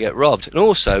 because you're going to get robbed. And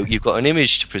also, you've got an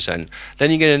image to present. Then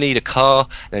you're going to need a car.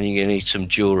 Then you're going to need some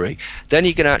jewellery. Then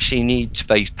you're going to actually need to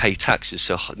pay taxes.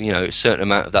 So, a certain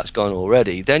amount of that's gone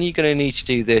already. Then you're going to need to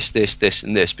do this,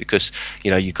 and this, because,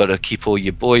 you've got to keep all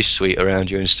your boys sweet around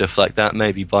you and stuff like that.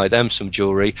 Maybe buy them some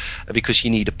jewellery, because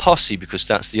you need a posse, because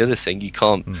that's the other thing.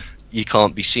 You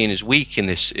can't be seen as weak in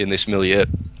this milieu.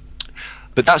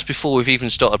 But that's before we've even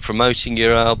started promoting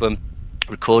your album,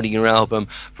 recording your album,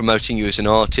 promoting you as an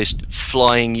artist,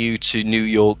 flying you to New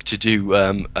York to do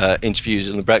interviews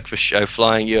on the breakfast show,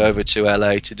 flying you over to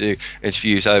LA to do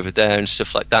interviews over there and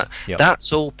stuff like that. Yep.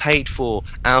 That's all paid for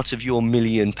out of your £1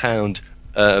 million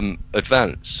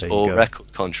advance or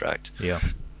record contract. Yeah.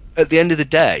 At the end of the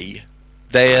day,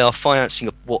 they are financing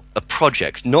a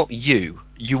project, not you.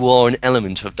 You are an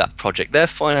element of that project. They're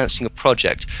financing a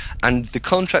project, and the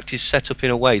contract is set up in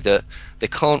a way that they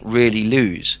can't really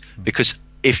lose, because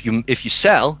if you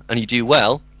sell and you do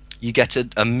well, you get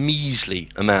a measly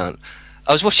amount.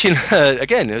 I was watching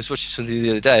something the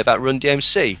other day about Run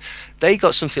DMC. They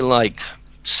got something like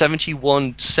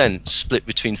 71 cents split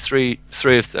between three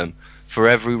of them for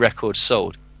every record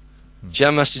sold.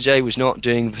 Jam Master Jay was not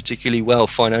doing particularly well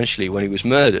financially when he was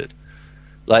murdered.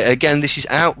 Like, again, this is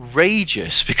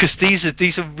outrageous, because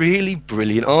these are really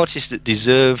brilliant artists that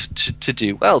deserve to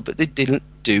do well, but they didn't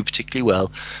do particularly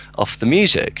well off the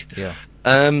music. Yeah.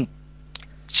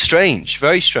 Strange,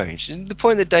 very strange. And the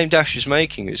point that Dame Dash is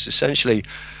making is essentially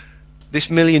this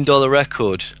 $1 million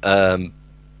record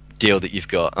deal that you've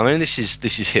got. I mean, this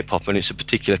is hip hop, and it's a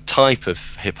particular type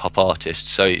of hip hop artist,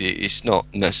 so it's not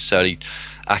necessarily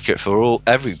accurate for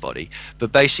everybody.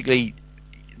 But basically,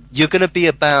 you're going to be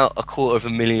about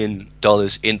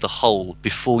 $250,000 in the hole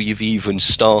before you've even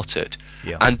started,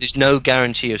 and there's no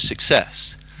guarantee of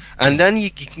success. And then you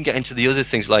can get into the other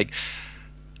things, like,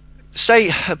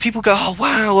 say people go, oh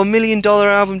wow, $1 million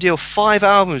album deal, 5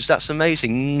 albums, that's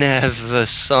amazing. Never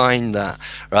sign that,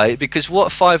 right? Because what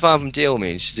a 5 album deal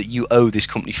means is that you owe this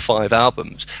company 5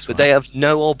 albums, but they have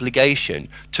no obligation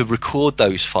to record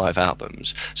those 5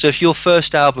 albums. So if your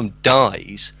first album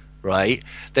dies, right,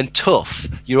 then tough,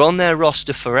 you're on their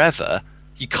roster forever.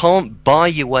 You can't buy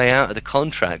your way out of the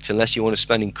contract unless you want to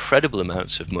spend incredible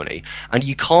amounts of money, and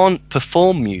you can't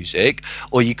perform music,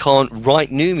 or you can't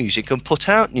write new music and put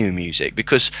out new music,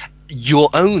 because you're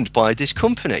owned by this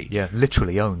company. Yeah,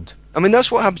 literally owned. I mean,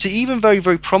 that's what happened to even very,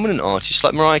 very prominent artists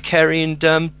like Mariah Carey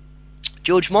and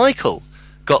George Michael.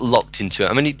 Got locked into it.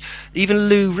 I mean, even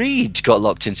Lou Reed got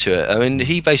locked into it. I mean,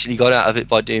 he basically got out of it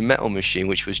by doing Metal Machine,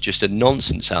 which was just a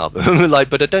nonsense album.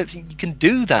 But I don't think you can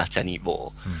do that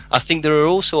anymore. I think there are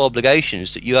also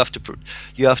obligations that you have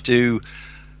to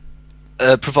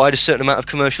provide a certain amount of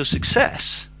commercial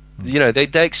success. They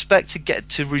expect to get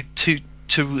to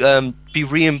be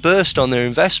reimbursed on their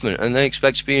investment, and they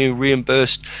expect to be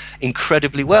reimbursed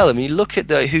incredibly well. I mean, look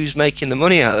at who's making the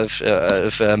money out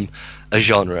of a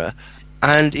genre.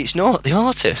 And it's not the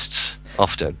artists,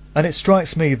 often. And it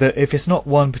strikes me that if it's not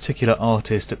one particular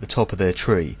artist at the top of their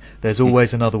tree, there's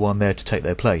always another one there to take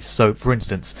their place. So, for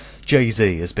instance,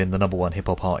 Jay-Z has been the #1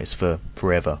 hip-hop artist for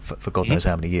forever, for God knows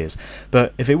how many years.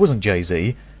 But if it wasn't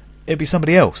Jay-Z, it'd be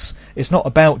somebody else. It's not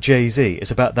about Jay-Z, it's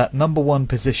about that #1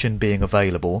 position being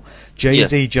available.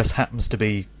 Jay-Z just happens to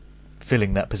be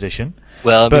filling that position.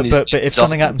 Well, I mean, but if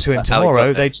something happened to him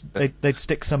tomorrow, they'd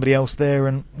stick somebody else there,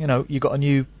 and you got a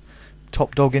new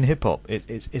top dog in hip hop.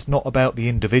 It's not about the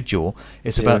individual;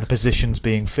 it's about the positions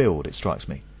being filled. It strikes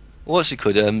me. What's it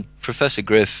called? Professor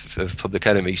Griff of Public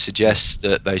Enemy suggests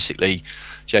that basically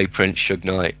Jay Prince, Suge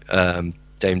Knight,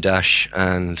 Dame Dash,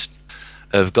 and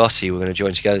Irv Gotti were going to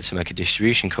join together to make a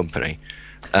distribution company.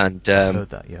 And I've heard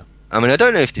that, yeah. I mean, I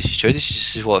don't know if this is true.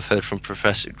 This is what I've heard from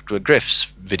Professor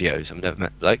Griff's videos. I've never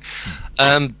met,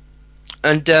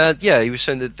 he was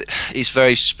saying that it's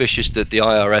very suspicious that the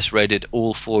IRS raided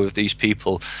all 4 of these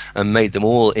people and made them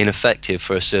all ineffective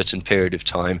for a certain period of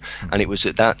time. And it was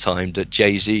at that time that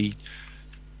Jay-Z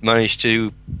managed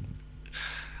to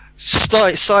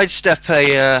sidestep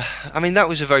I mean, that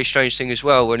was a very strange thing as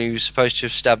well, when he was supposed to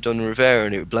have stabbed on Rivera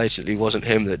and it blatantly wasn't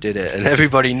him that did it, and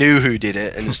everybody knew who did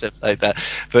it and stuff like that,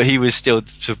 but he was still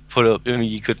to put up. I mean,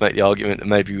 you could make the argument that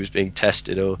maybe he was being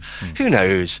tested, or who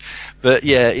knows, but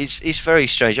yeah, it's very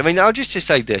strange. I mean, I'll just to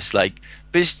say this,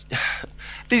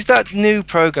 there's that new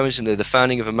program, isn't there, the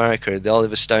Founding of America, the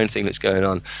Oliver Stone thing that's going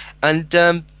on,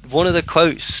 and one of the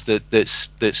quotes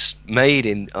that's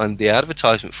made on the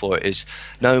advertisement for it is,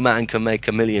 "No man can make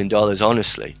 $1 million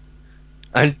honestly,"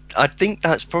 and I think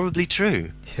that's probably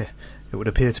true. Yeah, it would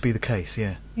appear to be the case.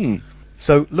 Yeah.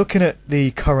 So, looking at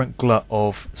the current glut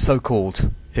of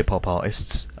so-called hip-hop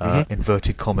artists,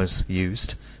 inverted commas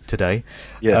used today,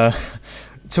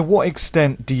 to what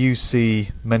extent do you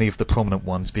see many of the prominent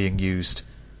ones being used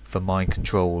for mind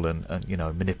control and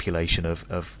manipulation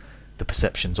of the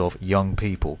perceptions of young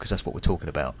people, because that's what we're talking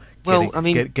about?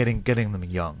 Getting them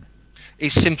young.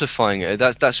 It's simplifying it.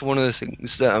 That's one of the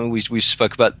things that, I mean, we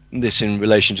spoke about this in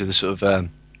relation to the sort of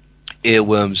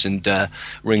earworms and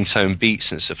ringtone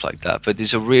beats and stuff like that. But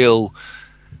there's a real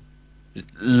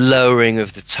lowering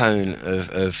of the tone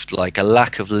of like a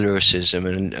lack of lyricism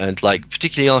and like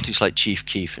particularly artists like Chief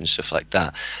Keef and stuff like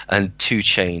that, and 2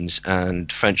 Chainz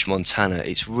and French Montana.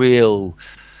 It's real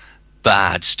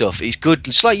bad stuff. It's good.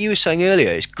 It's like you were saying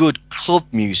earlier. It's good club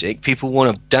music. People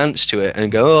want to dance to it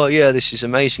and go, "Oh yeah, this is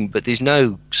amazing," but there's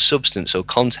no substance or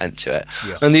content to it.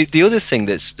 Yeah. And the other thing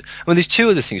there's 2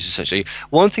 other things essentially.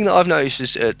 One thing that I've noticed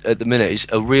is at the minute is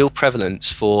a real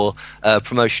prevalence for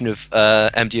promotion of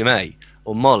MDMA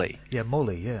or Molly. Yeah,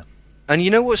 Molly. Yeah. And you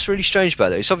know what's really strange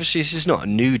about it? It's obviously this is not a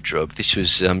new drug. This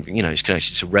was, it's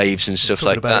connected to raves and stuff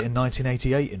like that. About it in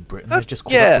 1988 in Britain. They've just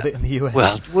caught up with it in the US.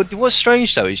 Well, what's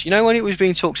strange though is, when it was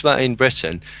being talked about in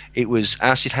Britain, it was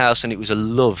acid house and it was a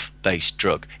love-based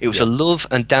drug. It was a love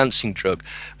and dancing drug.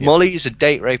 Yeah. Molly is a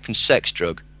date, rape, and sex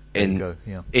drug in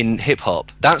hip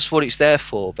hop. That's what it's there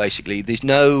for. Basically, there's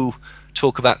no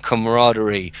talk about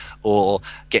camaraderie or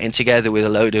getting together with a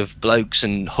load of blokes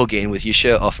and hugging with your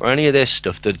shirt off or any of this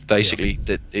stuff that basically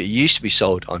that it used to be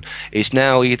sold on. It's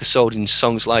now either sold in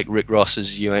songs like Rick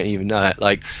Ross's "You Ain't Even Know It,"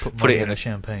 like put it in a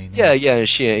champagne. Yeah,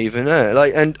 she ain't even know it.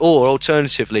 Like, or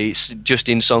alternatively, it's just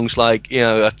in songs like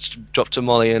I dropped a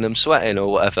Molly and I'm sweating or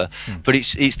whatever. But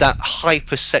it's that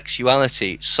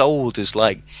hypersexuality sold as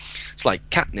like, it's like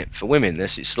catnip for women.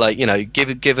 It's like,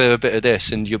 give her a bit of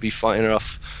this and you'll be fighting her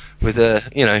off with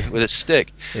a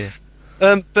stick. Yeah.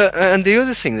 But the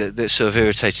other thing that's sort of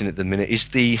irritating at the minute is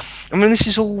this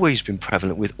has always been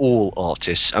prevalent with all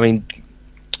artists. I mean,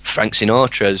 Frank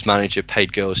Sinatra's manager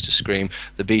paid girls to scream.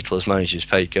 The Beatles' managers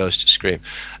paid girls to scream.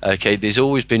 Okay, there's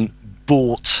always been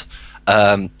bought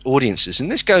audiences,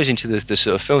 and this goes into the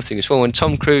sort of film thing as well. When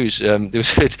Tom Cruise,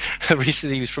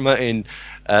 recently he was promoting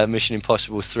Mission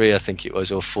Impossible 3, I think it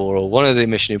was, or 4, or one of the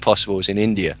Mission Impossibles in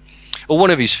India, or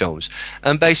one of his films,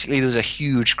 and basically there was a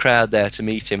huge crowd there to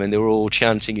meet him and they were all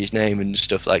chanting his name and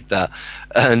stuff like that,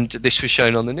 and this was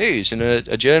shown on the news, and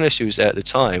a journalist who was there at the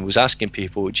time was asking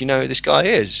people, "Do you know who this guy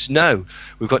is?" "No,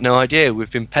 we've got no idea.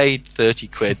 We've been paid 30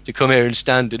 quid to come here and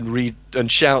stand and read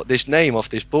and shout this name off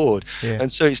this board."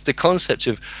 And so it's the concept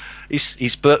of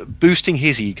he's boosting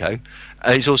his ego.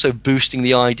 It's also boosting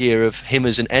the idea of him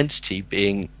as an entity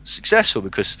being successful,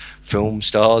 because film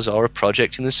stars are a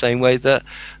project in the same way that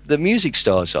music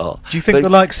stars are. Do you think the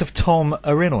likes of Tom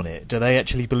are in on it? Do they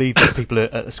actually believe that people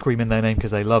are screaming their name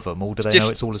because they love them, or do they know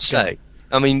it's all a scam?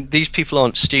 I mean, these people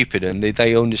aren't stupid and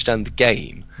they understand the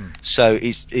game, so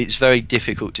it's very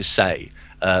difficult to say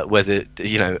whether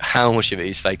how much of it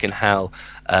is fake and how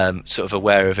sort of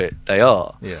aware of it they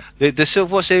are. Yeah. The sort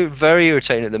of what's very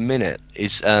irritating at the minute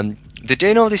is they're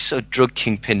doing all this sort of drug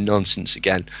kingpin nonsense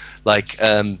again, like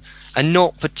and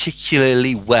not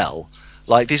particularly well.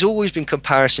 Like, there's always been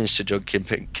comparisons to drug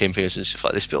kingpins and stuff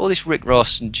like this, but all this Rick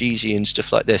Ross and Jeezy and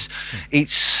stuff like this,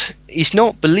 it's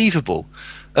not believable.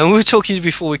 And we were talking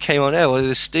before we came on air. One of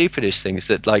the stupidest things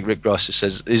that like Rick Ross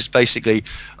says is basically,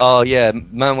 "Oh yeah,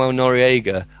 Manuel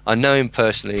Noriega. I know him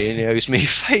personally, and he owes me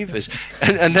favors."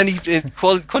 And then he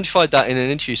quantified that in an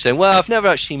interview, saying, "Well, I've never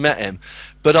actually met him,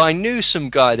 but I knew some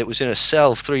guy that was in a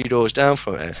cell 3 doors down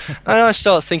from him." And I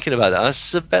started thinking about that. I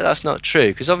said, "I bet that's not true,"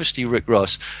 because obviously Rick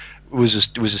Ross was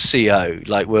a CO,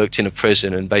 like worked in a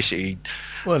prison and basically.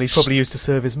 Well, he probably used to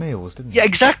serve his meals, didn't he? Yeah,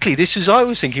 exactly. This was I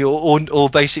was thinking, or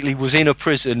basically was in a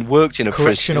prison, worked in a prison.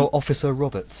 Correctional Officer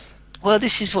Roberts. Well,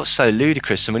 this is what's so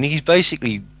ludicrous. I mean, he's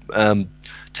basically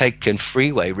taken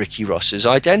freeway Ricky Ross's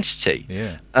identity.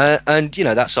 Yeah. And, you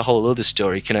know, that's a whole other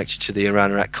story connected to the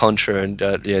Iran-Iraq-Contra and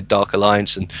the Dark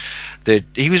Alliance. And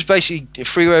he was basically,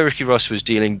 freeway Ricky Ross was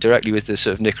dealing directly with the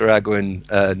sort of Nicaraguan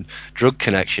drug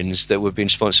connections that were being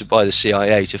sponsored by the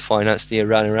CIA to finance the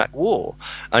Iran-Iraq war.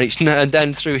 And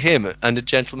then through him and a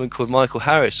gentleman called Michael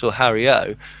Harris, or Harry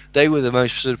O., they were the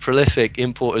most sort of prolific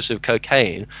importers of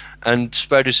cocaine and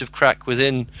spreaders of crack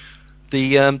within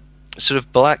the sort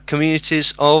of black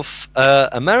communities of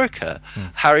America.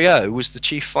 Harry O was the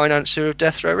chief financier of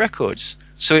Death Row Records.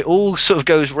 So it all sort of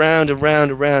goes round and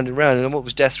round and round and round. And what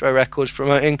was Death Row Records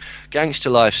promoting? Gangster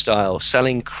lifestyle,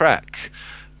 selling crack,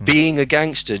 being a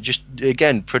gangster, just,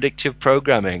 again, predictive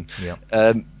programming.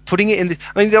 Yeah. Putting it in the,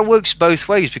 I mean, that works both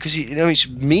ways, because, you know,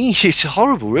 it's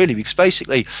horrible, really, because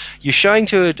basically you're showing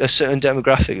to a certain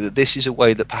demographic that this is a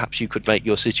way that perhaps you could make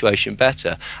your situation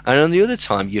better, and on the other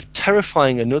time you're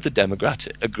terrifying another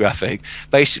demographic,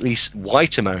 basically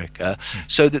white America,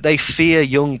 so that they fear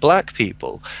young black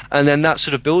people, and then that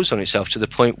sort of builds on itself to the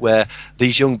point where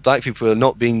these young black people are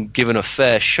not being given a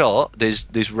fair shot. There's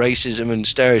racism and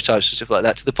stereotypes and stuff like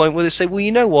that, to the point where they say, well,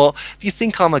 you know what, if you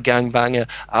think I'm a gangbanger,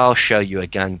 I'll show you a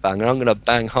gangbanger. I'm going to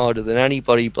bang harder than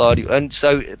anybody, bloody, and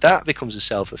so that becomes a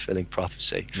self-fulfilling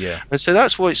prophecy. Yeah. And so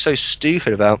that's why it's so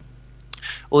stupid about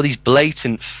all these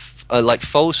blatant like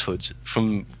falsehoods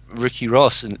from Ricky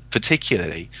Ross, and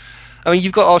particularly. I mean,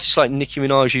 you've got artists like Nicki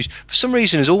Minaj, who's for some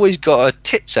reason has always got her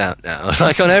tits out now,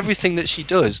 like on everything that she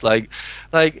does. Like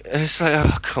it's like,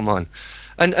 oh, come on.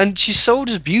 And she's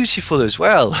sold as beautiful as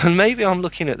well. And maybe I'm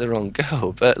looking at the wrong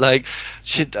girl, but like,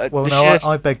 well, no,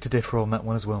 I beg to differ on that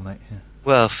one as well, mate. Yeah.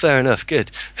 Well, fair enough.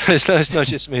 Good. It's not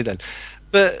just me then.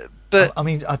 But I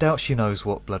mean, I doubt she knows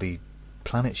what bloody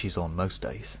planet she's on most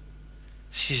days.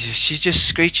 She just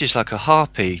screeches like a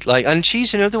harpy. Like, and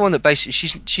she's another one that basically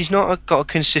she's not got a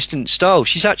consistent style.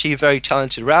 She's actually a very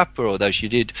talented rapper, although she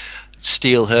did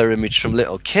steal her image from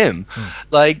Little Kim.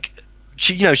 Like,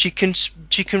 she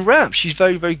can rap. She's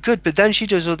very, very good. But then she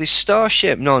does all this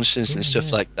Starship nonsense and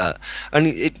stuff like that. And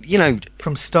it,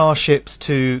 from Starships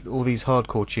to all these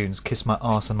hardcore tunes, "Kiss My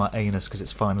Arse and My Anus Because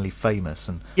It's Finally Famous,"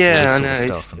 and yeah, all I this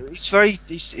know. sort of stuff.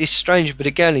 It's strange. But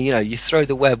again, you throw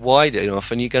the web wide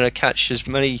enough, and you're going to catch as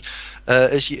many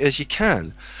as you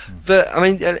can. But I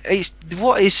mean,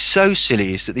 what is so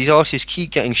silly is that these artists keep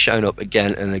getting shown up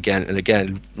again and again and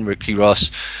again. Ricky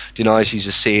Ross denies he's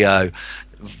a CEO.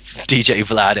 DJ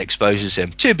Vlad exposes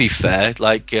him. To be fair,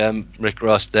 like Rick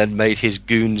Ross then made his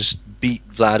goons beat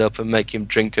Vlad up and make him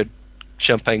drink a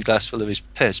champagne glass full of his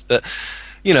piss. But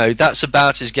that's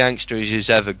about as gangster as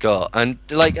he's ever got. And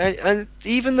and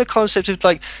even the concept of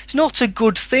like, it's not a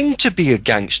good thing to be a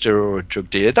gangster or a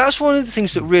drug dealer. That's one of the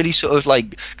things that really sort of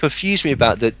like confused me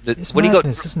about that. It's when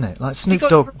madness, isn't it? Like Snoop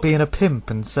Dogg being a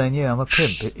pimp and saying, "Yeah, I'm a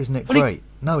pimp." Isn't it great?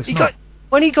 No, it's not.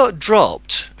 When he got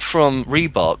dropped from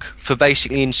Reebok for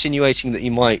basically insinuating that he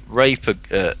might rape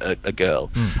a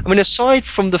girl, I mean, aside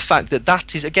from the fact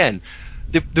that is, again,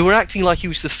 they were acting like he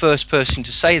was the first person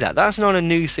to say that. That's not a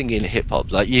new thing in hip-hop.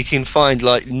 Like, you can find,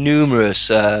 like, numerous...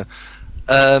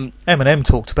 Eminem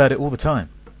talked about it all the time.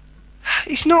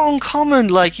 It's not uncommon.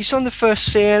 Like, he's on the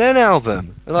first CNN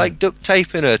album, like duct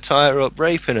taping her, tie her up,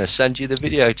 raping her, send you the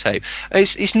videotape.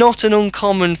 It's not an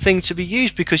uncommon thing to be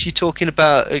used, because you're talking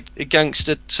about a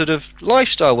gangster sort of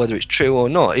lifestyle, whether it's true or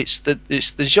not. It's the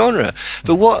genre.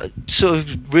 But what sort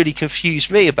of really confused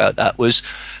me about that was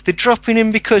they're dropping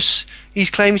him because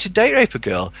he's claiming to date rape a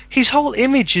girl. His whole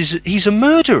image is he's a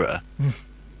murderer.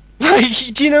 Like,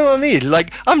 do you know what I mean?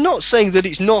 Like, I'm not saying that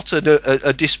it's not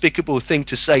a despicable thing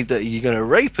to say that you're going to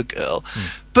rape a girl,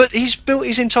 but he's built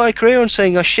his entire career on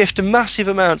saying, I shift massive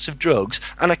amounts of drugs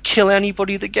and I kill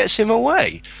anybody that gets him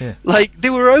away. Yeah. Like,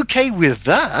 they were okay with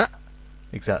that.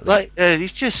 Exactly. Like,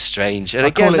 it's just strange. And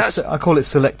I call it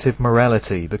selective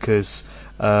morality, because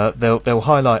they'll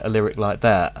highlight a lyric like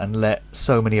that and let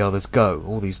so many others go.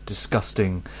 All these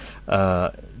disgusting...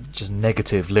 just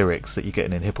negative lyrics that you're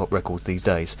getting in hip-hop records these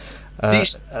days,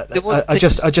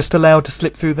 are just allowed to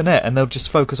slip through the net, and they'll just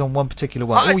focus on one particular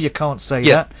one. You can't say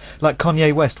that. Like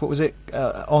Kanye West, what was it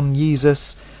on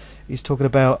Yeezus? He's talking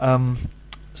about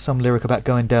some lyric about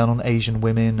going down on Asian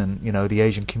women, and the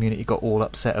Asian community got all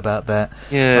upset about that.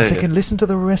 I was thinking, listen to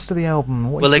the rest of the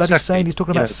album. What he's saying? He's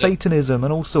talking about Satanism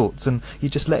and all sorts, and you're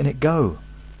just letting it go.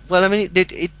 Well, I mean,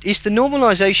 it's the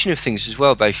normalisation of things as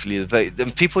well. Basically,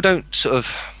 people don't sort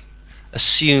of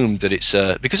assume that it's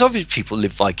because obviously people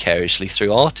live vicariously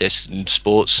through artists and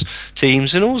sports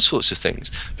teams and all sorts of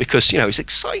things because it's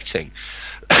exciting,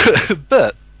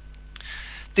 but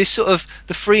this sort of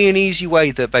the free and easy way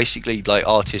that basically like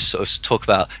artists sort of talk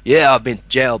about, I've been to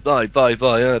jail, blah blah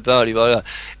blah blah blah.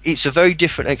 It's a very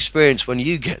different experience when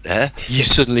you get there. You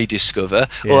suddenly discover,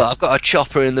 I've got a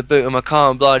chopper in the boot of my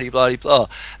car and blah blah blah.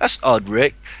 That's odd,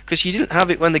 Rick, because you didn't have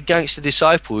it when the gangster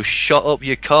disciples shot up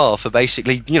your car for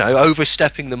basically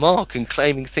overstepping the mark and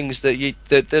claiming things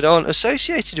that aren't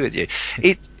associated with you.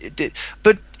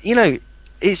 But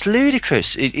it's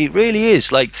ludicrous. It really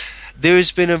is. Like, there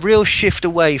has been a real shift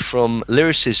away from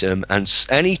lyricism and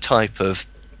any type of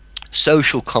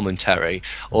social commentary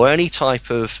or any type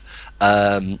of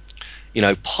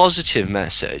positive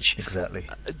message. Exactly.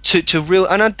 To real,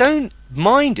 and I don't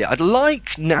mind it. I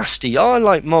like nasty. I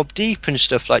like Mobb Deep and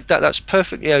stuff like that. That's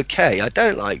perfectly okay. I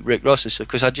don't like Rick Ross and stuff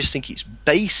because I just think it's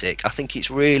basic. I think it's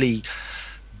really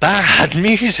bad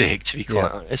music, to be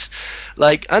quite honest.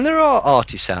 Like, and there are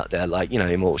artists out there like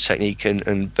Immortal Technique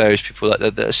and various people like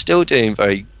that are still doing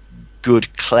very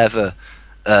good, clever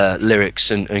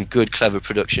lyrics and good, clever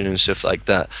production and stuff like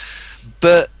that.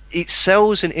 But it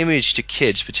sells an image to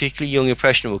kids, particularly young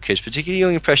impressionable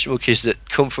kids that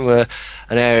come from an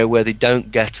area where they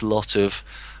don't get a lot of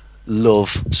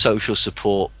love, social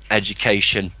support,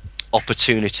 education,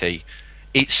 opportunity.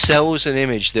 It sells an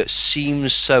image that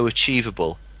seems so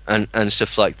achievable and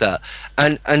stuff like that.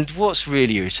 And what's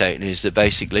really irritating is that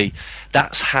basically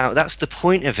that's the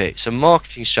point of it. It's a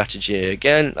marketing strategy.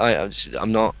 Again,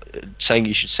 I'm not saying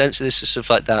you should censor this and stuff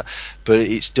like that, but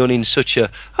it's done in such a,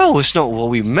 it's not what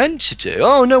we meant to do.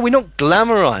 Oh no, we're not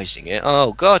glamorizing it.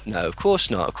 Oh God, no, of course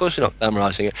not. Of course we're not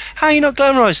glamorizing it. How are you not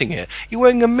glamorizing it? You're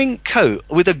wearing a mink coat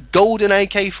with a golden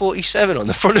AK-47 on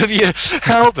the front of your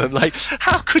album. Like,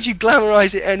 how could you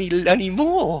glamorize it any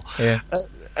more? Yeah.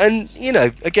 And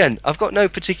again, I've got no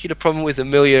particular problem with the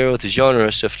milieu or the genre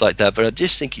or stuff like that, but I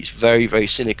just think it's very, very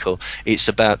cynical. It's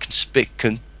about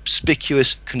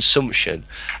conspicuous consumption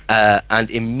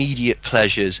and immediate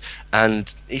pleasures,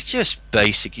 and it's just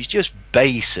basic. It's just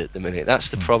base at the minute.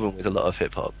 That's the problem with a lot of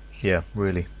hip hop. Yeah,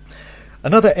 really.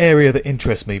 Another area that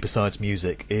interests me besides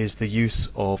music is the use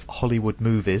of Hollywood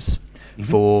movies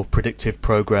for predictive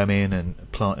programming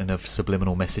and planting of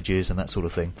subliminal messages and that sort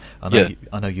of thing. I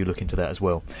know you look into that as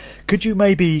well. Could you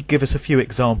maybe give us a few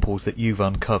examples that you've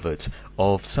uncovered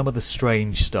of some of the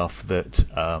strange stuff that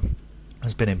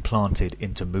has been implanted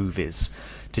into movies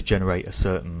to generate a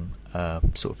certain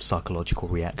sort of psychological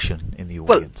reaction in the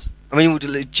audience? Well, I mean,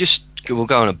 we'll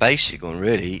go on a basic one,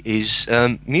 really, is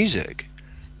music.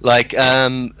 Like,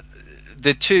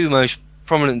 the two most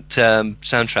prominent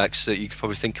soundtracks that you could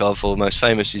probably think of, or most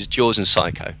famous, is Jaws and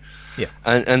Psycho. Yeah.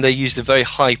 And they use the very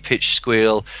high-pitched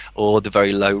squeal or the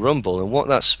very low rumble, and what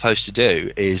that's supposed to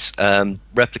do is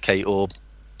replicate or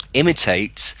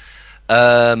imitate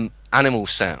animal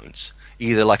sounds,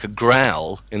 either like a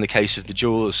growl in the case of the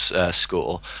Jaws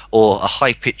score, or a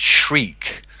high-pitched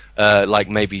shriek, like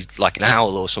maybe like an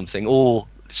owl or something, or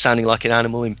sounding like an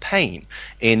animal in pain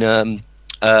in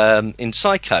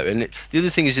Psycho. And the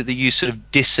other thing is that they use sort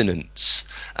of dissonance,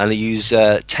 and they use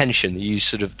tension. They use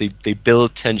sort of they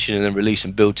build tension and then release,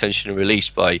 and build tension and release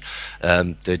by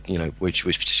which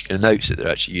particular notes that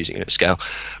they're actually using in a scale.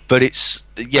 But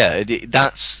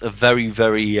that's a very,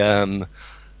 very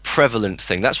prevalent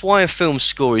thing. That's why a film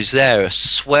score is there. A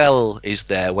swell is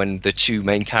there when the two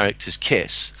main characters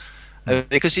kiss.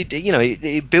 Because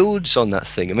it builds on that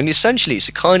thing. I mean, essentially, it's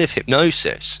a kind of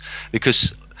hypnosis,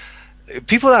 because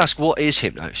people ask, what is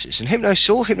hypnosis? And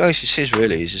all hypnosis is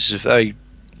really is a very,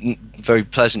 very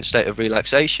pleasant state of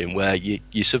relaxation where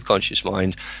your subconscious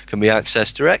mind can be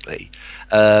accessed directly.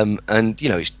 And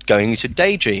it's going into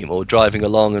daydream or driving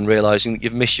along and realizing that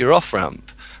you've missed your off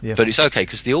ramp. Yeah. But it's okay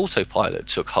because the autopilot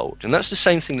took hold. And that's the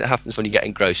same thing that happens when you get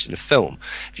engrossed in a film.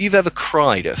 If you've ever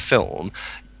cried at a film,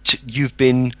 you've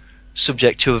been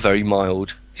subject to a very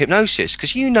mild hypnosis,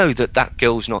 because you know that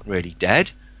girl's not really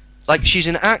dead. Like, she's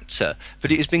an actor,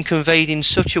 but it has been conveyed in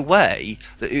such a way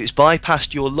that it's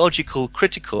bypassed your logical,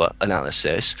 critical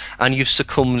analysis, and you've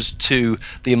succumbed to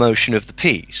the emotion of the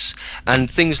piece. And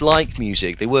things like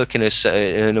music, they work in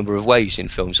a number of ways in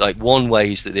films. Like, one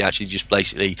way is that they actually just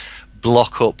basically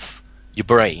block up your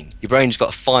brain. Your brain's got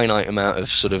a finite amount of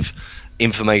sort of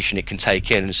information it can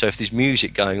take in, and so if there's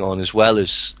music going on as well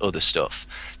as other stuff,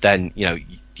 then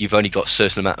you've only got a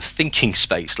certain amount of thinking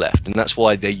space left, and that's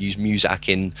why they use Muzak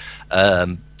in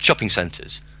shopping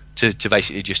centres to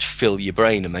basically just fill your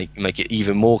brain and make it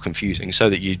even more confusing, so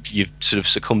that you sort of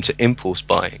succumb to impulse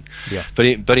buying. Yeah.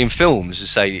 But in films,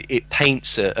 as I say, it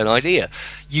paints an idea.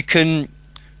 You can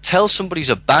tell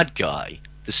somebody's a bad guy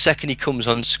the second he comes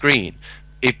on screen,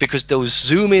 because they'll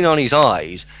zoom in on his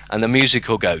eyes and the music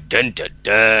will go dun dun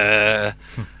dun,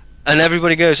 and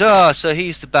everybody goes, so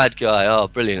he's the bad guy. Oh,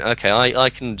 brilliant. Okay, I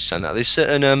can understand that. There's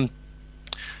certain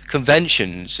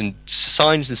conventions and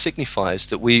signs and signifiers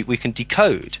that we can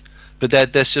decode, but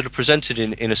they're sort of presented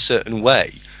in a certain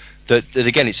way that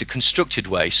again, it's a constructed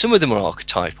way. Some of them are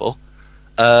archetypal,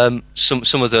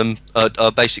 some of them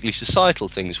are basically societal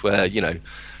things where,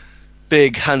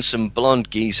 big handsome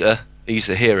blonde geezer, he's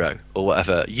the hero or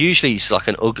whatever. Usually he's like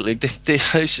an ugly,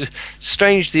 it's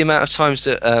strange the amount of times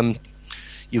that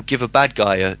you'll give a bad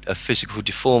guy a physical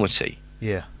deformity.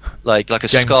 Yeah, like a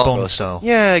James scar Bond style.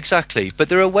 Yeah, exactly. But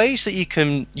there are ways that you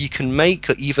can make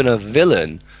even a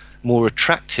villain more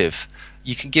attractive.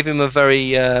 You can give him a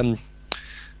very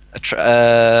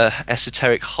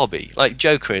esoteric hobby, like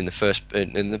Joker in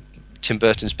the Tim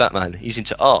Burton's Batman. He's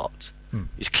into art.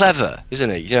 He's clever, isn't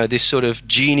he? This sort of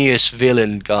genius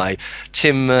villain guy.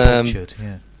 Cultured,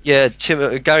 yeah.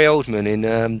 Gary Oldman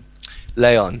in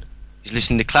Leon. He's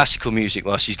listening to classical music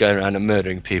whilst he's going around and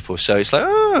murdering people. So it's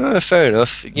like, fair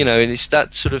enough. And it's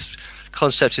that sort of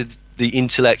concept of the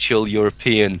intellectual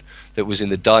European that was in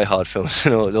the Die Hard films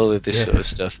and all of this sort of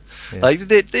stuff. Yeah. Like,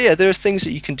 there are things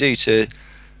that you can do to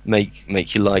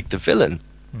make you like the villain.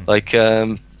 Like,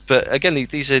 but again,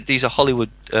 these are Hollywood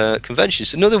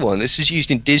conventions. Another one, this is used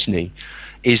in Disney,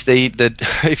 is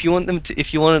if you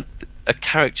want a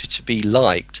character to be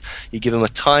liked, you give them a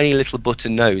tiny little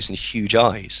button nose and huge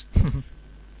eyes.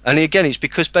 And again, it's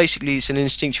because basically it's an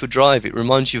instinctual drive. It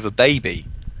reminds you of a baby,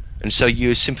 and so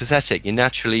you're sympathetic. You're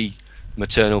naturally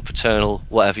maternal, paternal,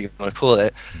 whatever you want to call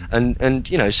it, and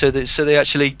so they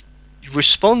actually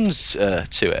respond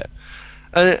to it.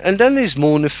 And then there's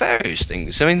more nefarious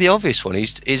things. I mean, the obvious one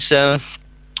is the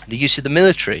use of the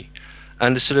military,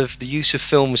 and the use of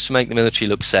films to make the military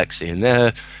look sexy. And there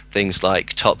are things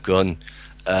like Top Gun,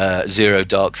 Zero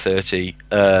Dark 30,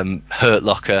 Hurt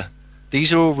Locker.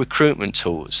 These are all recruitment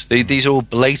tools. These are all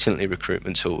blatantly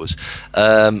recruitment tools.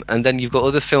 And then you've got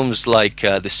other films like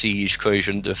The Siege, Courage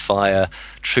Under Fire,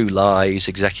 True Lies,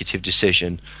 Executive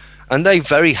Decision, and they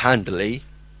very handily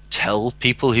tell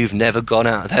people who've never gone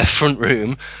out of their front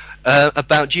room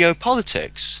about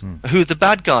geopolitics, who the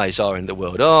bad guys are in the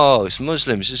world. Oh, it's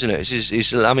Muslims, isn't it? It's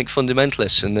Islamic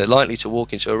fundamentalists, and they're likely to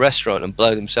walk into a restaurant and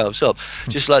blow themselves up,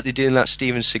 just like they did in that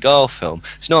Steven Seagal film.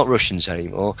 It's not Russians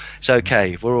anymore. It's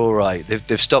okay. We're all right.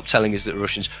 They've stopped telling us that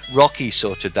Russians. Rocky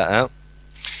sorted that out.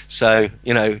 So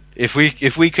if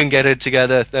we can get it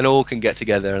together, then all can get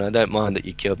together, and I don't mind that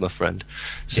you killed my friend.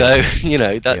 So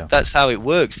that's how it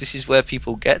works. This is where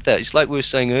people get that. It's like we were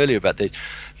saying earlier about the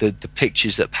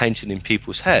pictures that are painted in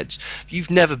people's heads. If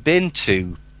you've never been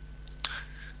to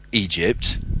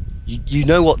Egypt, you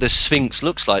know what the Sphinx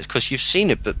looks like because you've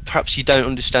seen it, but perhaps you don't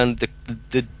understand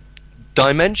the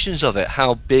dimensions of it,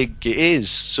 how big it is,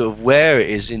 sort of where it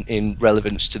is in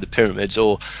relevance to the pyramids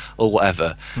or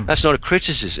whatever. That's not a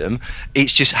criticism.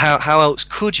 It's just how else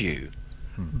could you?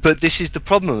 But this is the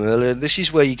problem. This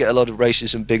is where you get a lot of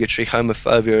racism, bigotry,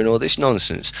 homophobia, and all this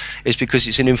nonsense. It's because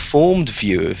it's an informed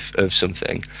view of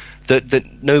something that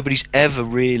nobody's ever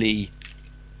really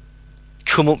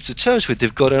come up to terms with.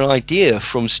 They've got an idea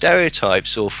from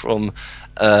stereotypes or from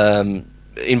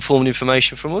informed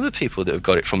information from other people that have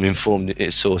got it from informed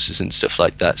sources and stuff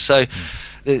like that. So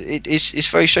it's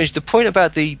very strange. The point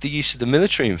about the use of the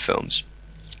military in films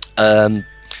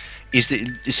is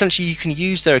that essentially you can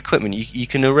use their equipment. You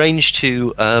can arrange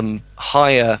to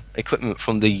hire equipment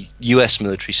from the US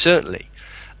military, certainly,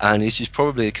 and this is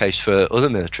probably the case for other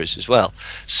militaries as well.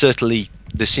 Certainly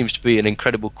there seems to be an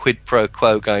incredible quid pro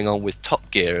quo going on with Top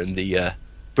Gear and the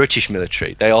British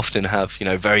military. They often have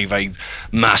very, very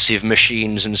massive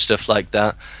machines and stuff like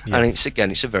that, and it's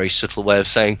a very subtle way of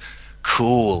saying,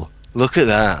 cool, look at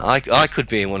that, I could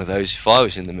be in one of those if I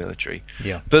was in the military.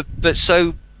 But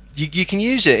so you can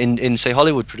use it in say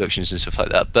Hollywood productions and stuff like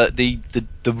that, but the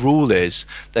rule is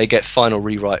they get final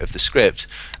rewrite of the script.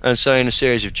 And so in a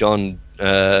series of John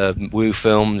Woo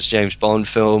films, James Bond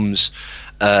films,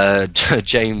 John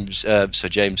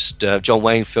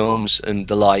Wayne films and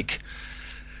the like,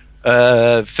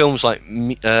 films like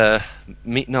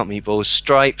not Meatballs,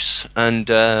 Stripes, and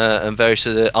various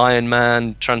other Iron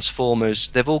Man, Transformers.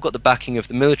 They've all got the backing of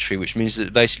the military, which means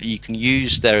that basically you can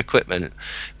use their equipment,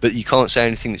 but you can't say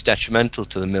anything that's detrimental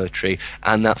to the military,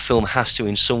 and that film has to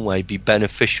in some way be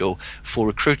beneficial for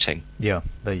recruiting. Yeah,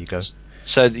 there you go.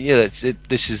 So yeah,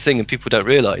 this is the thing, and people don't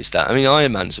realise that. I mean,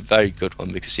 Iron Man's a very good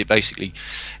one because it basically,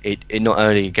 it not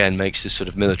only again makes the sort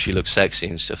of military look sexy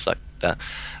and stuff like that,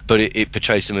 but it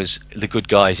portrays them as the good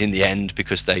guys in the end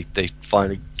because they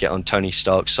finally get on Tony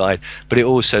Stark's side. But it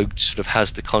also sort of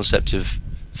has the concept of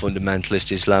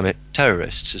fundamentalist Islamic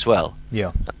terrorists as well.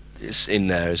 Yeah, it's in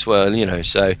there as well. You know,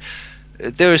 so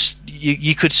there is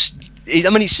you could.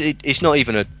 I mean, it's not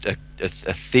even a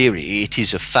theory; it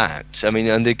is a fact. I mean,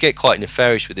 and they get quite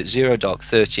nefarious with it. Zero Dark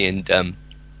 30 and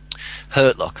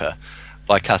Hurt Locker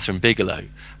by Catherine Bigelow.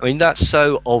 I mean, that's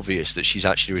so obvious that she's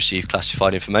actually received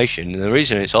classified information, and the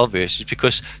reason it's obvious is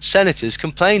because senators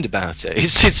complained about it.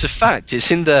 It's a fact.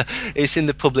 It's in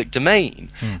the public domain.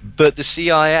 But the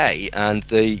CIA and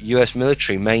the U.S.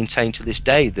 military maintain to this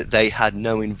day that they had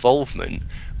no involvement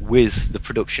with the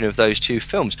production of those two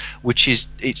films, which is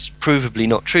it's provably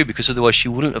not true, because otherwise she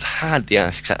wouldn't have had the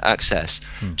access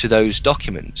to those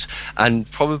documents. And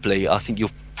probably, I think you'll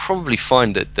probably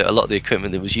find that a lot of the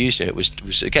equipment that was used in it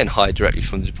was again hired directly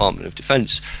from the Department of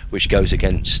Defense, which goes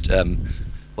against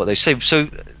what they say. So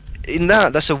in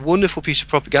that's a wonderful piece of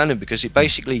propaganda, because it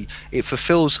basically it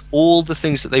fulfills all the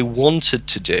things that they wanted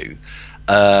to do.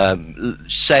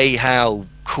 Say how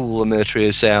cool the military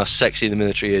is, say how sexy the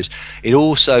military is. It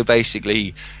also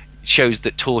basically shows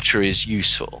that torture is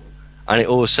useful, and it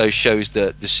also shows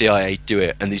that the CIA do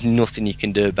it and there's nothing you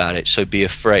can do about it, so be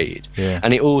afraid.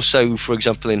 And it also, for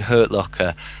example, in Hurt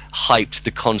Locker, hyped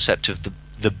the concept of the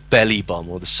belly bomb,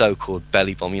 or the so-called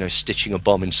belly bomb, you know, stitching a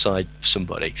bomb inside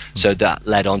somebody. So that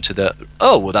led on to the,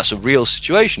 oh, well, that's a real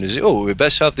situation, is it? Oh, we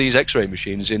best have these X-ray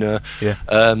machines in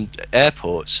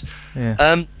airports.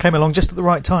 Came along just at the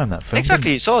right time, that film.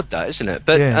 Exactly, it's odd, that, isn't it?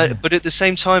 But but at the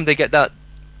same time, they get to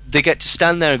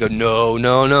stand there and go,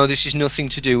 no, this is nothing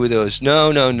to do with us.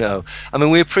 No. I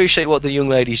mean, we appreciate what the young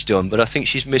lady's done, but I think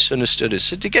she's misunderstood us.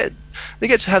 So they get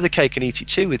to have the cake and eat it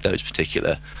too with those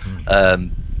particular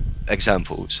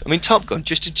examples. I mean, Top Gun,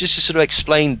 just to sort of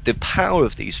explain the power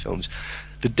of these films.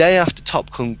 The day after Top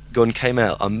Gun came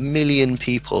out, 1 million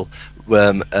people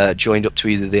joined up to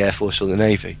either the Air Force or the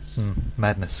Navy.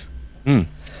 Madness.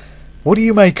 What do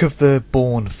you make of the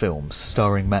Bourne films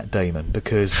starring Matt Damon?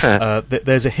 Because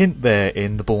there's a hint there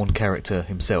in the Bourne character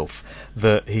himself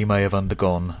that he may have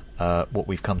undergone what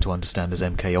we've come to understand as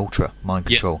MK Ultra mind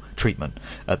control treatment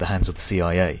at the hands of the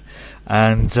CIA.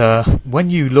 And when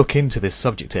you look into this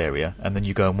subject area and then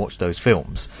you go and watch those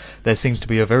films, there seems to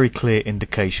be a very clear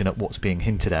indication at what's being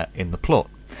hinted at in the plot.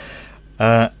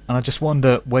 And I just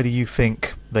wonder, whether you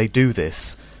think they do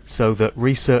this so that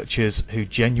researchers who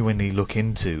genuinely look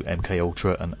into MK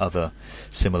Ultra and other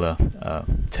similar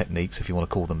techniques, if you want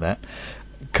to call them that,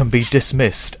 can be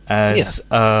dismissed as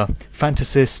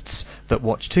fantasists that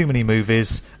watch too many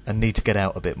movies and need to get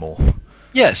out a bit more.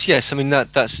 Yes. I mean,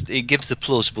 that's it gives the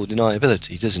plausible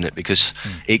deniability, doesn't it? Because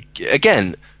it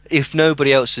again, if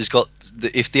nobody else has got,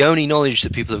 if the only knowledge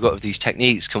that people have got of these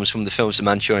techniques comes from the films The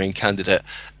Manchurian Candidate,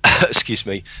 excuse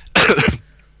me,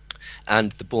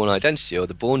 and the Bourne Identity or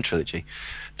the Bourne trilogy,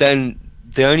 then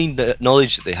the only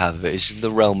knowledge that they have of it is in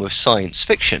the realm of science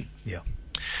fiction.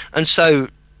 And so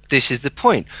this is the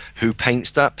point: who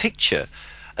paints that picture?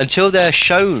 Until they're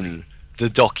shown the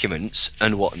documents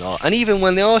and whatnot, and even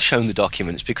when they are shown the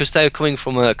documents, because they're coming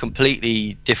from a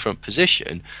completely different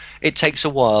position, it takes a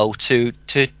while to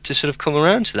sort of come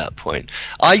around to that point.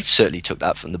 I certainly took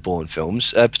that from the Bourne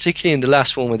films, particularly in the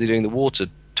last one where they're doing the water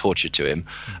torture to him,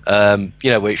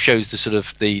 where it shows the sort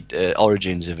of the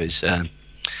origins of his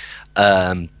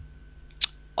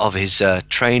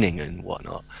training and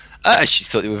whatnot. I actually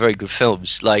thought they were very good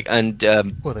films. Well,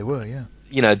 they were, yeah.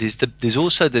 You know, there's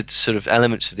also the sort of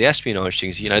elements of the espionage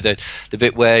things. You know, the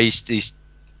bit where he's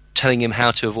telling him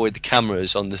how to avoid the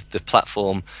cameras on the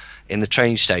platform in the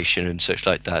train station and such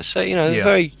like that. So, you know,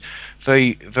 very,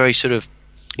 very, very sort of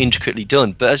intricately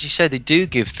done. But as you said, they do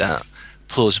give that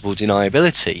plausible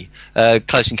deniability.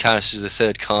 Close Encounters of the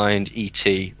Third Kind,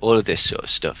 E.T., all of this sort of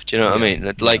stuff. Do you know what I mean?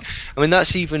 I mean,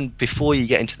 that's even before you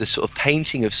get into the sort of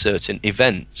painting of certain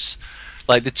events.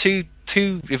 Like the two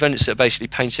events that are basically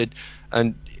painted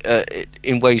and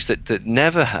in ways that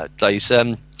never had. Like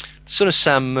Son of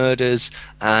Sam murders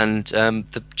and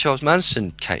the Charles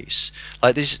Manson case.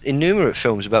 Like, there's innumerate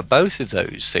films about both of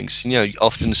those things, you know,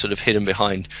 often sort of hidden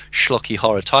behind schlocky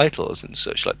horror titles and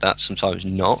such like that. Sometimes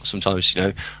not. Sometimes, you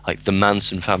know, like The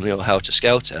Manson Family or Helter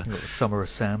Skelter. You've got the Summer of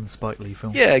Sam, Spike Lee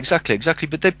film. Yeah, exactly.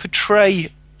 But they portray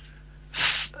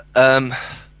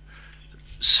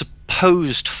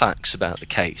supposed facts about the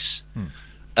case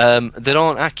that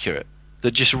aren't accurate.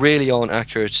 That just really aren't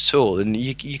accurate at all, and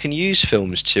you can use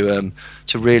films to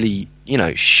really, you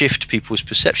know, shift people's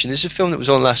perception. There's a film that was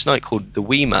on last night called The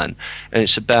Wee Man, and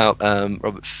it's about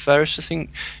Robert Ferris, I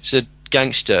think. It's a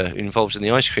gangster involved in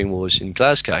the ice cream wars in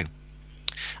Glasgow,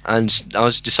 and I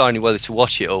was deciding whether to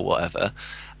watch it or whatever,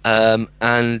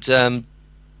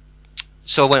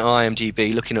 so I went on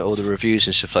IMDb looking at all the reviews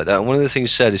and stuff like that, and one of the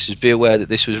things said is be aware that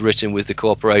this was written with the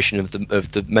cooperation of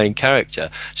the main character,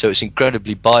 so it's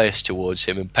incredibly biased towards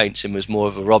him and paints him as more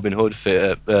of a Robin Hood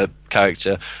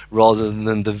character rather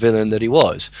than the villain that he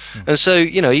was. And so,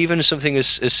 you know, even something as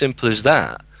simple as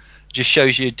that just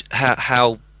shows you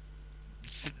how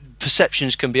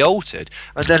perceptions can be altered.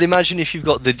 And then imagine if you've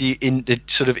got the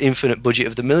sort of infinite budget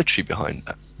of the military behind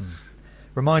that.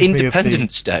 Reminds me of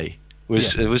Independence Day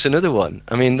was another one.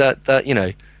 I mean, that you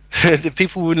know, the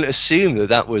people wouldn't assume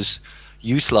that was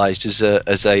utilised as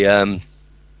an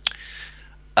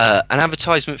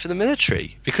advertisement for the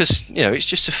military, because, you know, it's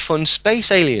just a fun space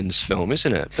aliens film,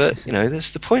 isn't it? But, you know,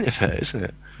 that's the point of it, isn't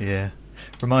it? Yeah.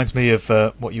 Reminds me of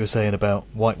what you were saying about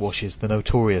Whitewashes, the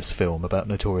Notorious film about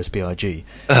Notorious B.I.G.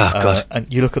 Oh, God.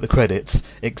 And you look at the credits,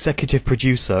 executive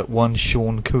producer one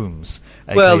Sean Combs,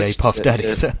 a.k.a. Puff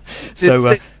Daddy.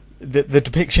 The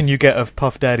depiction you get of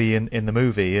Puff Daddy in the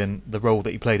movie and the role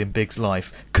that he played in Big's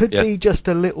life could be just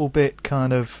a little bit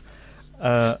kind of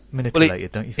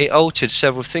manipulated, don't you think? It altered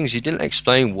several things. He didn't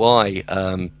explain why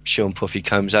Sean Puffy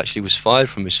Combs actually was fired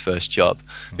from his first job,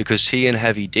 because he and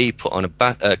Heavy D put on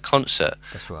a concert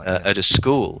at a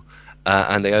school,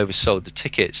 and they oversold the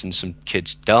tickets and some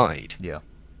kids died. Yeah.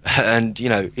 And, you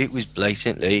know, it was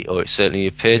blatantly, or it certainly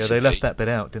appeared to be. Yeah, they left that bit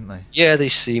out, didn't they? Yeah, they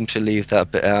seemed to leave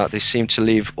that bit out. They seemed to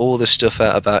leave all the stuff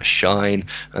out about Shine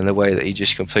and the way that he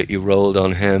just completely rolled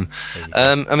on him.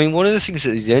 I mean, one of the things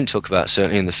that they didn't talk about,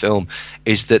 certainly in the film,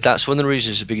 is that's one of the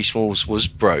reasons that Biggie Smalls was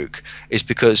broke, is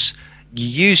because you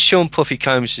use Sean Puffy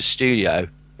Combs' studio,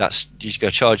 he's going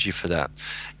to charge you for that.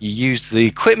 You use the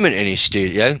equipment in his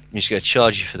studio, he's going to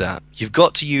charge you for that. You've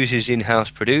got to use his in-house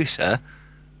producer,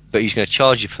 but he's going to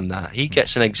charge you from that. He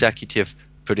gets an executive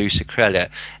producer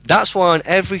credit. That's why on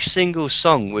every single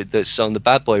song that's on the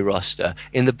Bad Boy roster,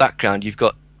 in the background you've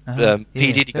got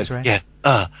P. Diddy goes, right.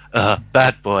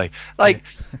 Bad Boy. Like,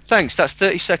 thanks, that's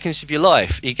 30 seconds of your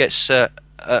life. He gets a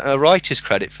writer's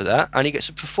credit for that, and he gets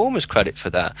a performer's credit for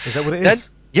that. Is that what it is?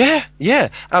 Yeah,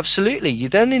 absolutely. You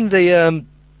then in the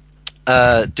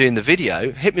doing the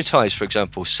video, Hypnotize, for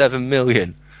example, 7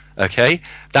 million. Okay,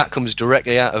 that comes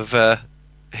directly out of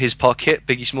his pocket,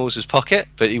 Biggie Smalls' pocket,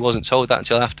 but he wasn't told that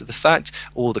until after the fact.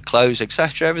 All the clothes,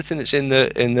 etc., everything that's in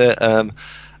the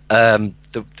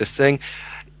thing.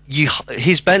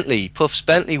 His Bentley, Puff's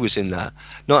Bentley, was in that.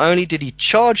 Not only did he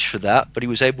charge for that, but he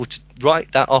was able to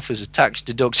write that off as a tax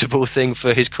deductible thing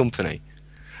for his company.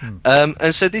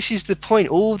 And so this is the point.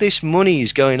 All this money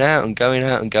is going out and going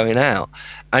out and going out,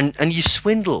 and you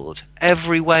swindled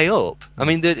every way up. I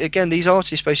mean, again, these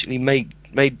artists basically made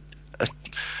a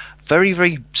very,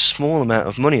 very small amount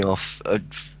of money off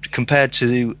compared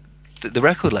to the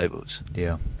record labels.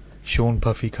 Yeah. Sean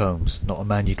Puffy Combs, not a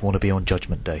man you'd want to be on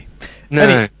Judgment Day.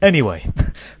 No. Anyway,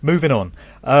 moving on.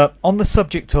 On the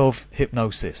subject of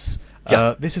hypnosis,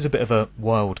 this is a bit of a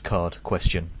wild card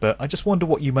question, but I just wonder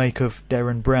what you make of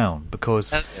Derren Brown,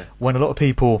 because when a lot of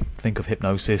people think of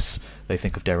hypnosis, they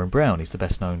think of Derren Brown. He's the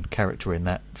best known character in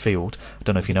that field. I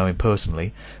don't know if you know him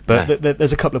personally, but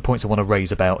there's a couple of points I want to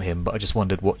raise about him, but I just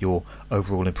wondered what your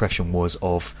overall impression was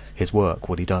of his work,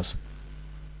 what he does.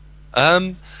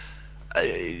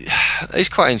 It's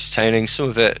quite entertaining. Some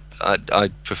of it I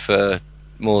prefer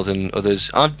more than others.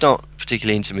 I'm not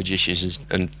particularly into magicians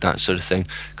and that sort of thing,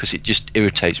 because it just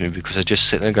irritates me, because I just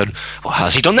sit there and go, well,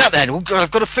 how's he done that then? Well,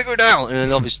 I've got to figure it out. And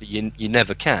then obviously you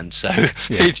never can, so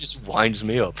it just winds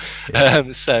me up.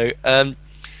 It's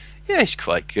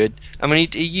quite good. I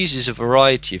mean, he uses a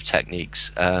variety of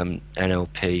techniques,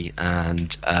 NLP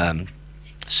and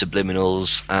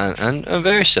subliminals and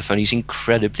various stuff, and he's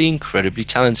incredibly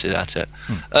talented at it.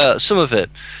 Some of it,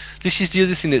 this is the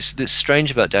other thing that's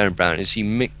strange about Derren Brown, is he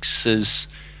mixes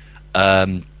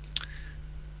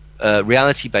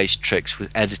reality-based tricks with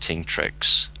editing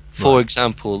tricks. For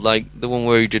example, like the one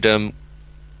where he did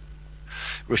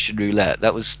Russian roulette,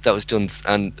 that was done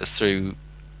through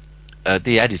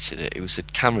they edited it. It was a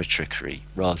camera trickery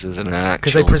rather than an actual.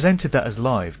 Because they presented that as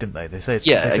live, didn't they? They say it's,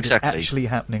 yeah, they said exactly. It's actually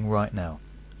happening right now.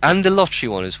 And the lottery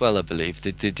one as well, I believe.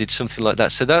 They did something like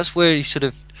that. So that's where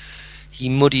he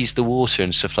muddies the water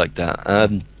and stuff like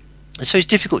that. So it's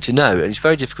difficult to know, and it's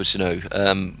very difficult to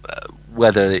know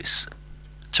whether it's,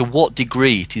 to what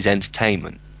degree it is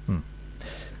entertainment.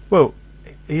 Well,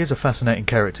 he is a fascinating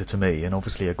character to me, and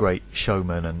obviously a great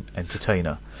showman and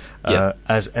entertainer,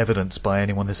 as evidenced by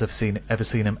anyone that's ever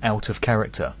seen him out of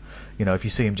character. You know, if you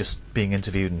see him just being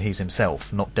interviewed and he's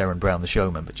himself, not Darren Brown the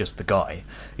showman, but just the guy,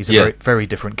 he's a very, very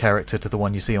different character to the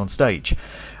one you see on stage.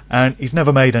 And he's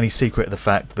never made any secret of the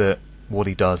fact that what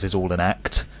he does is all an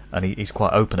act, and he's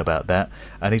quite open about that.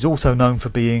 And he's also known for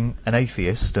being an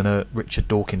atheist and a Richard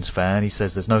Dawkins fan. He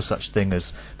says there's no such thing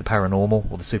as the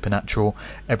paranormal or the supernatural.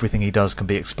 Everything he does can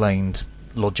be explained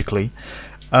logically.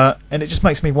 And it just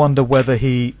makes me wonder whether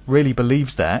he really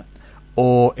believes that,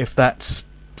 or if that's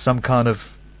some kind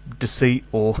of deceit,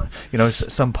 or, you know,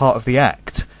 some part of the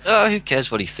act. Who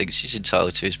cares what he thinks? He's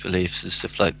entitled to his beliefs and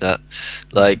stuff like that.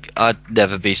 Like, I'd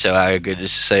never be so arrogant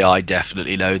as to say I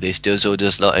definitely know this does or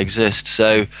does not exist.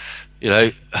 So, you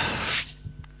know,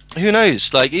 who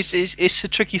knows? Like, it's a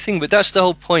tricky thing, but that's the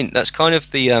whole point. That's kind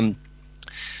of the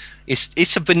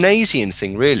it's a Bernaysian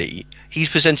thing, really. He's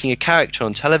presenting a character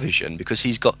on television because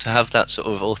he's got to have that sort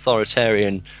of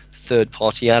authoritarian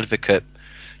third-party advocate.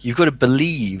 You've got to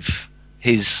believe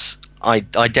his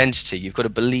identity. You've got to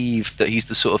believe that he's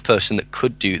the sort of person that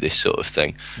could do this sort of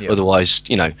thing. Otherwise,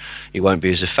 you know, he won't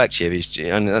be as effective.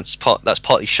 And that's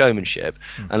partly showmanship,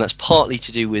 and that's partly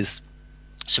to do with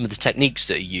some of the techniques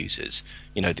that he uses.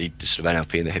 You know, the sort of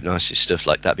NLP and the hypnosis stuff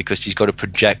like that, because he's got to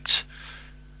project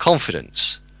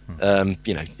confidence.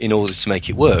 You know, in order to make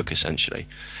it work, essentially.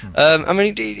 I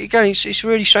mean, again, it's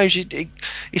really strange.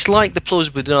 It's like the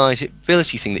plausible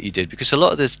deniability thing that you did, because a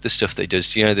lot of the stuff that he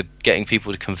does, you know, the getting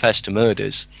people to confess to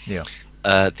murders,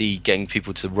 the getting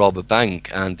people to rob a bank,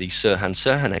 and the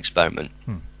Sirhan experiment.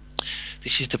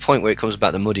 This is the point where it comes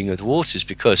about the mudding of the waters,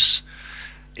 because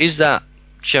is that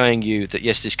showing you that,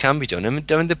 yes, this can be done? I mean,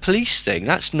 doing the police thing,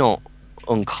 that's not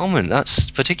uncommon.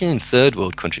 That's particularly in third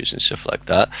world countries and stuff like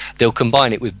that. They'll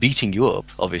combine it with beating you up,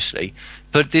 obviously,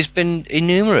 but there's been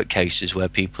innumerate cases where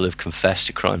people have confessed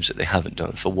to crimes that they haven't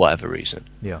done for whatever reason.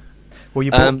 Well, you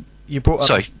brought up you brought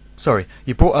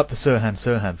up the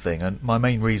Sirhan thing, and my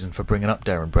main reason for bringing up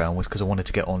Darren Brown was because I wanted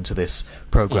to get onto this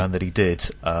program that he did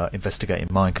investigating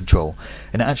mind control,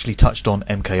 and it actually touched on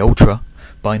MK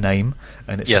by name,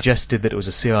 and it suggested that it was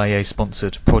a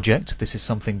CIA-sponsored project. This is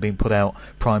something being put out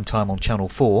prime time on Channel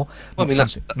 4. Well, I mean,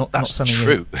 that's something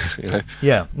true. You know?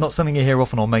 Yeah, not something you hear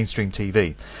often on mainstream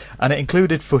TV. And it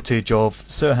included footage of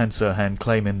Sirhan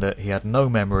claiming that he had no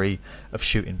memory of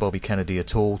shooting Bobby Kennedy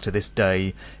at all. To this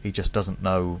day, he just doesn't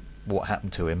know what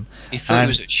happened to him. He thought he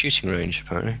was at shooting range,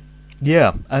 apparently.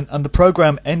 Yeah, and the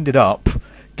programme ended up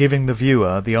giving the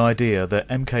viewer the idea that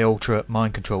MK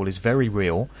mind control is very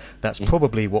real. That's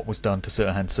probably what was done to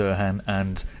Sirhan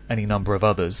and any number of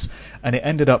others, and it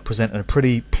ended up presenting a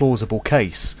pretty plausible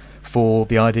case for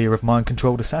the idea of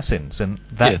mind-controlled assassins, and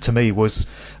that to me was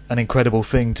an incredible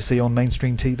thing to see on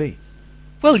mainstream TV.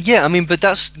 Well, yeah, I mean, but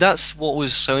that's what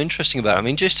was so interesting about it. I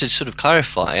mean, just to sort of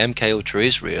clarify, MK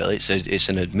is real. It's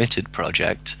an admitted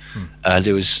project.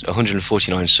 There was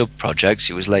 149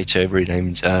 sub-projects. It was later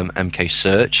renamed MK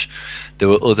Search. There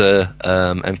were other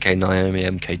MK Naomi,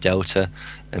 MK Delta,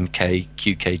 MK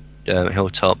QK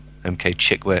Hilltop, MK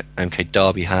Chickwit, MK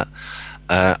Derby Hat,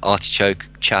 Artichoke,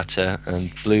 Chatter,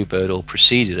 and Bluebird all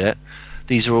preceded it.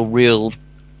 These are all real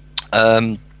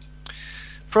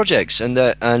projects, and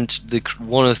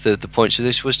one of the points of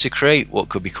this was to create what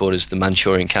could be called as the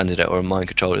Manchurian candidate, or a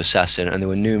mind-controlled assassin. And there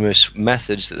were numerous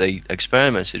methods that they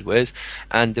experimented with,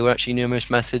 and there were actually numerous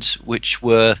methods which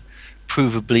were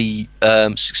provably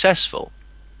successful.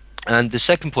 And the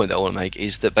second point that I want to make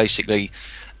is that basically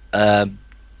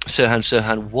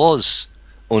Sirhan was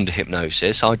under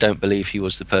hypnosis. I don't believe he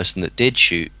was the person that did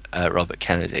shoot Robert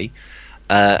Kennedy.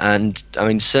 And I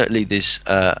mean, certainly this.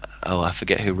 I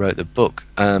forget who wrote the book.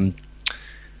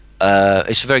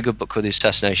 It's a very good book called The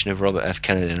Assassination of Robert F.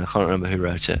 Kennedy, and I can't remember who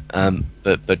wrote it.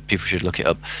 But people should look it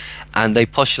up. And they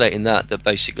postulate in that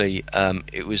basically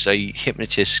it was a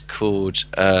hypnotist called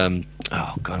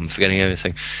oh god, I'm forgetting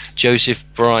everything. Joseph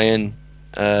Bryan.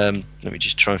 Let me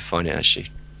just try and find it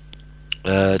actually.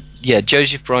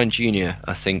 Joseph Bryan Jr.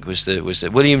 I think was the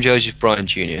William Joseph Bryan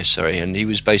Jr. Sorry, and he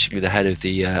was basically the head of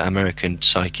the American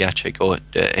Psychiatric or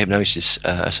Hypnosis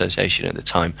Association at the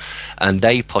time, and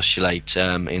they postulate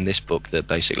in this book that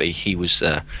basically he was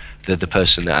the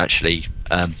person that actually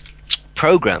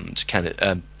programmed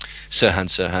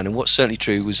Sirhan, and what's certainly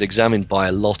true was examined by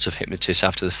a lot of hypnotists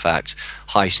after the fact.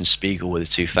 Heiss and Spiegel were the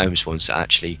two famous ones that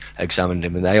actually examined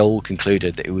him, and they all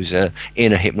concluded that it was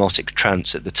in a hypnotic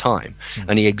trance at the time,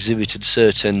 and he exhibited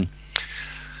certain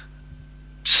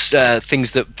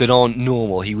things that aren't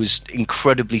normal. He was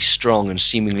incredibly strong and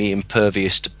seemingly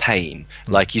impervious to pain.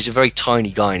 Like, he's a very tiny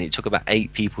guy, and it took about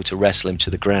 8 people to wrestle him to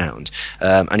the ground.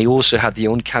 And he also had the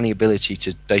uncanny ability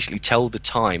to basically tell the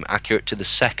time accurate to the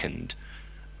second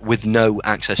with no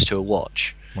access to a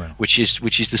watch. Wow. Which is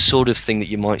the sort of thing that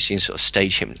you might see in sort of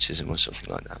stage hypnotism or something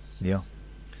like that.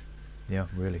 Yeah,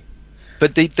 really.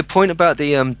 But the point about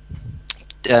the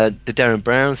Derren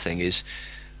Brown thing is,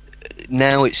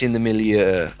 now it's in the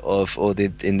milieu of, or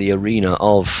in the arena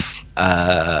of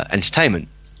entertainment.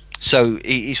 So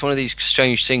it's one of these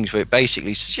strange things where it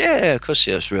basically says, yeah, of course,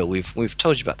 that's real. We've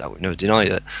told you about that. We've never denied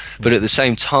it. But at the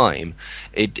same time,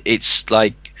 it's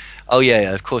like, oh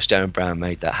yeah, of course, Derren Brown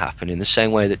made that happen. In the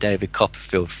same way that David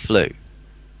Copperfield flew.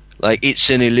 Like, it's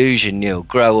an illusion, Neil.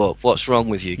 Grow up. What's wrong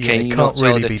with you? Yeah, it can't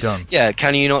really be done. Yeah,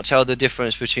 can you not tell the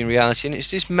difference between reality? And it's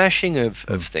this meshing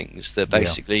of things that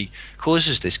basically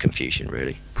causes this confusion,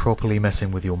 really. Properly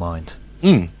messing with your mind.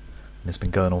 And it's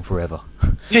been going on forever.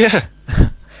 Yeah.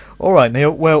 All right, Neil.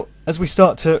 Well, as we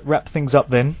start to wrap things up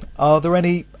then, are there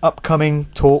any upcoming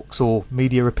talks or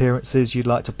media appearances you'd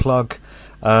like to plug?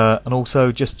 And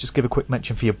also, just give a quick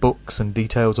mention for your books and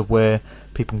details of where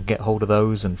people can get hold of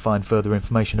those and find further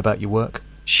information about your work.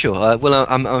 Sure. Well,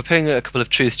 I'm appearing at a couple of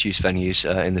Truth Juice venues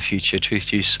in the future. Truth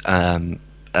Juice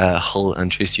Hull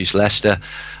and Truth Juice Leicester.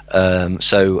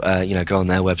 So go on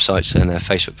their websites and their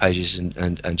Facebook pages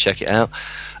and check it out.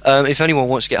 If anyone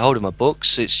wants to get hold of my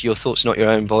books, it's Your Thoughts Not Your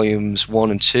Own, volumes 1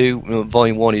 and 2.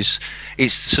 Volume 1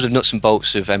 it's sort of nuts and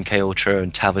bolts of MK Ultra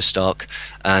and Tavistock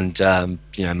and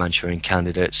Manchurian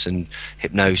candidates and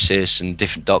hypnosis and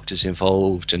different doctors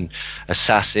involved and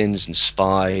assassins and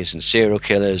spies and serial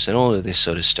killers and all of this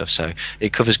sort of stuff. So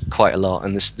it covers quite a lot.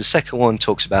 And the second one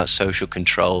talks about social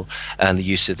control and the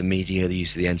use of the media, the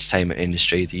use of the entertainment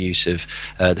industry, the use of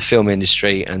the film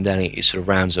industry, and then it sort of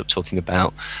rounds up talking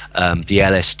about the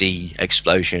LSD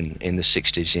explosion in the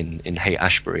 60s in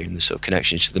Haight-Ashbury and the sort of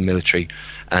connections to the military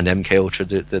and MK Ultra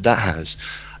that has.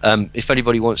 If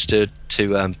anybody wants to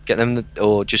get them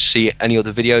or just see any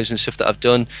other videos and stuff that I've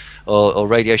done or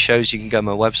radio shows, you can go to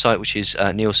my website, which is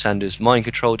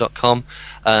neilsandersmindcontrol.com,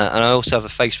 and I also have a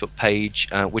Facebook page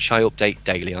which I update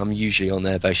daily. I'm usually on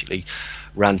there basically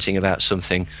ranting about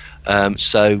something.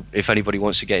 So if anybody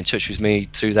wants to get in touch with me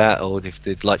through that, or if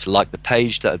they'd like to like the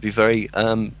page, that would be very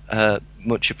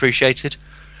much appreciated.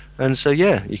 And so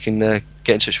yeah, you can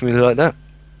get in touch with me like that.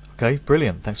 Okay,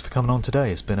 brilliant. Thanks for coming on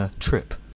today. It's been a trip.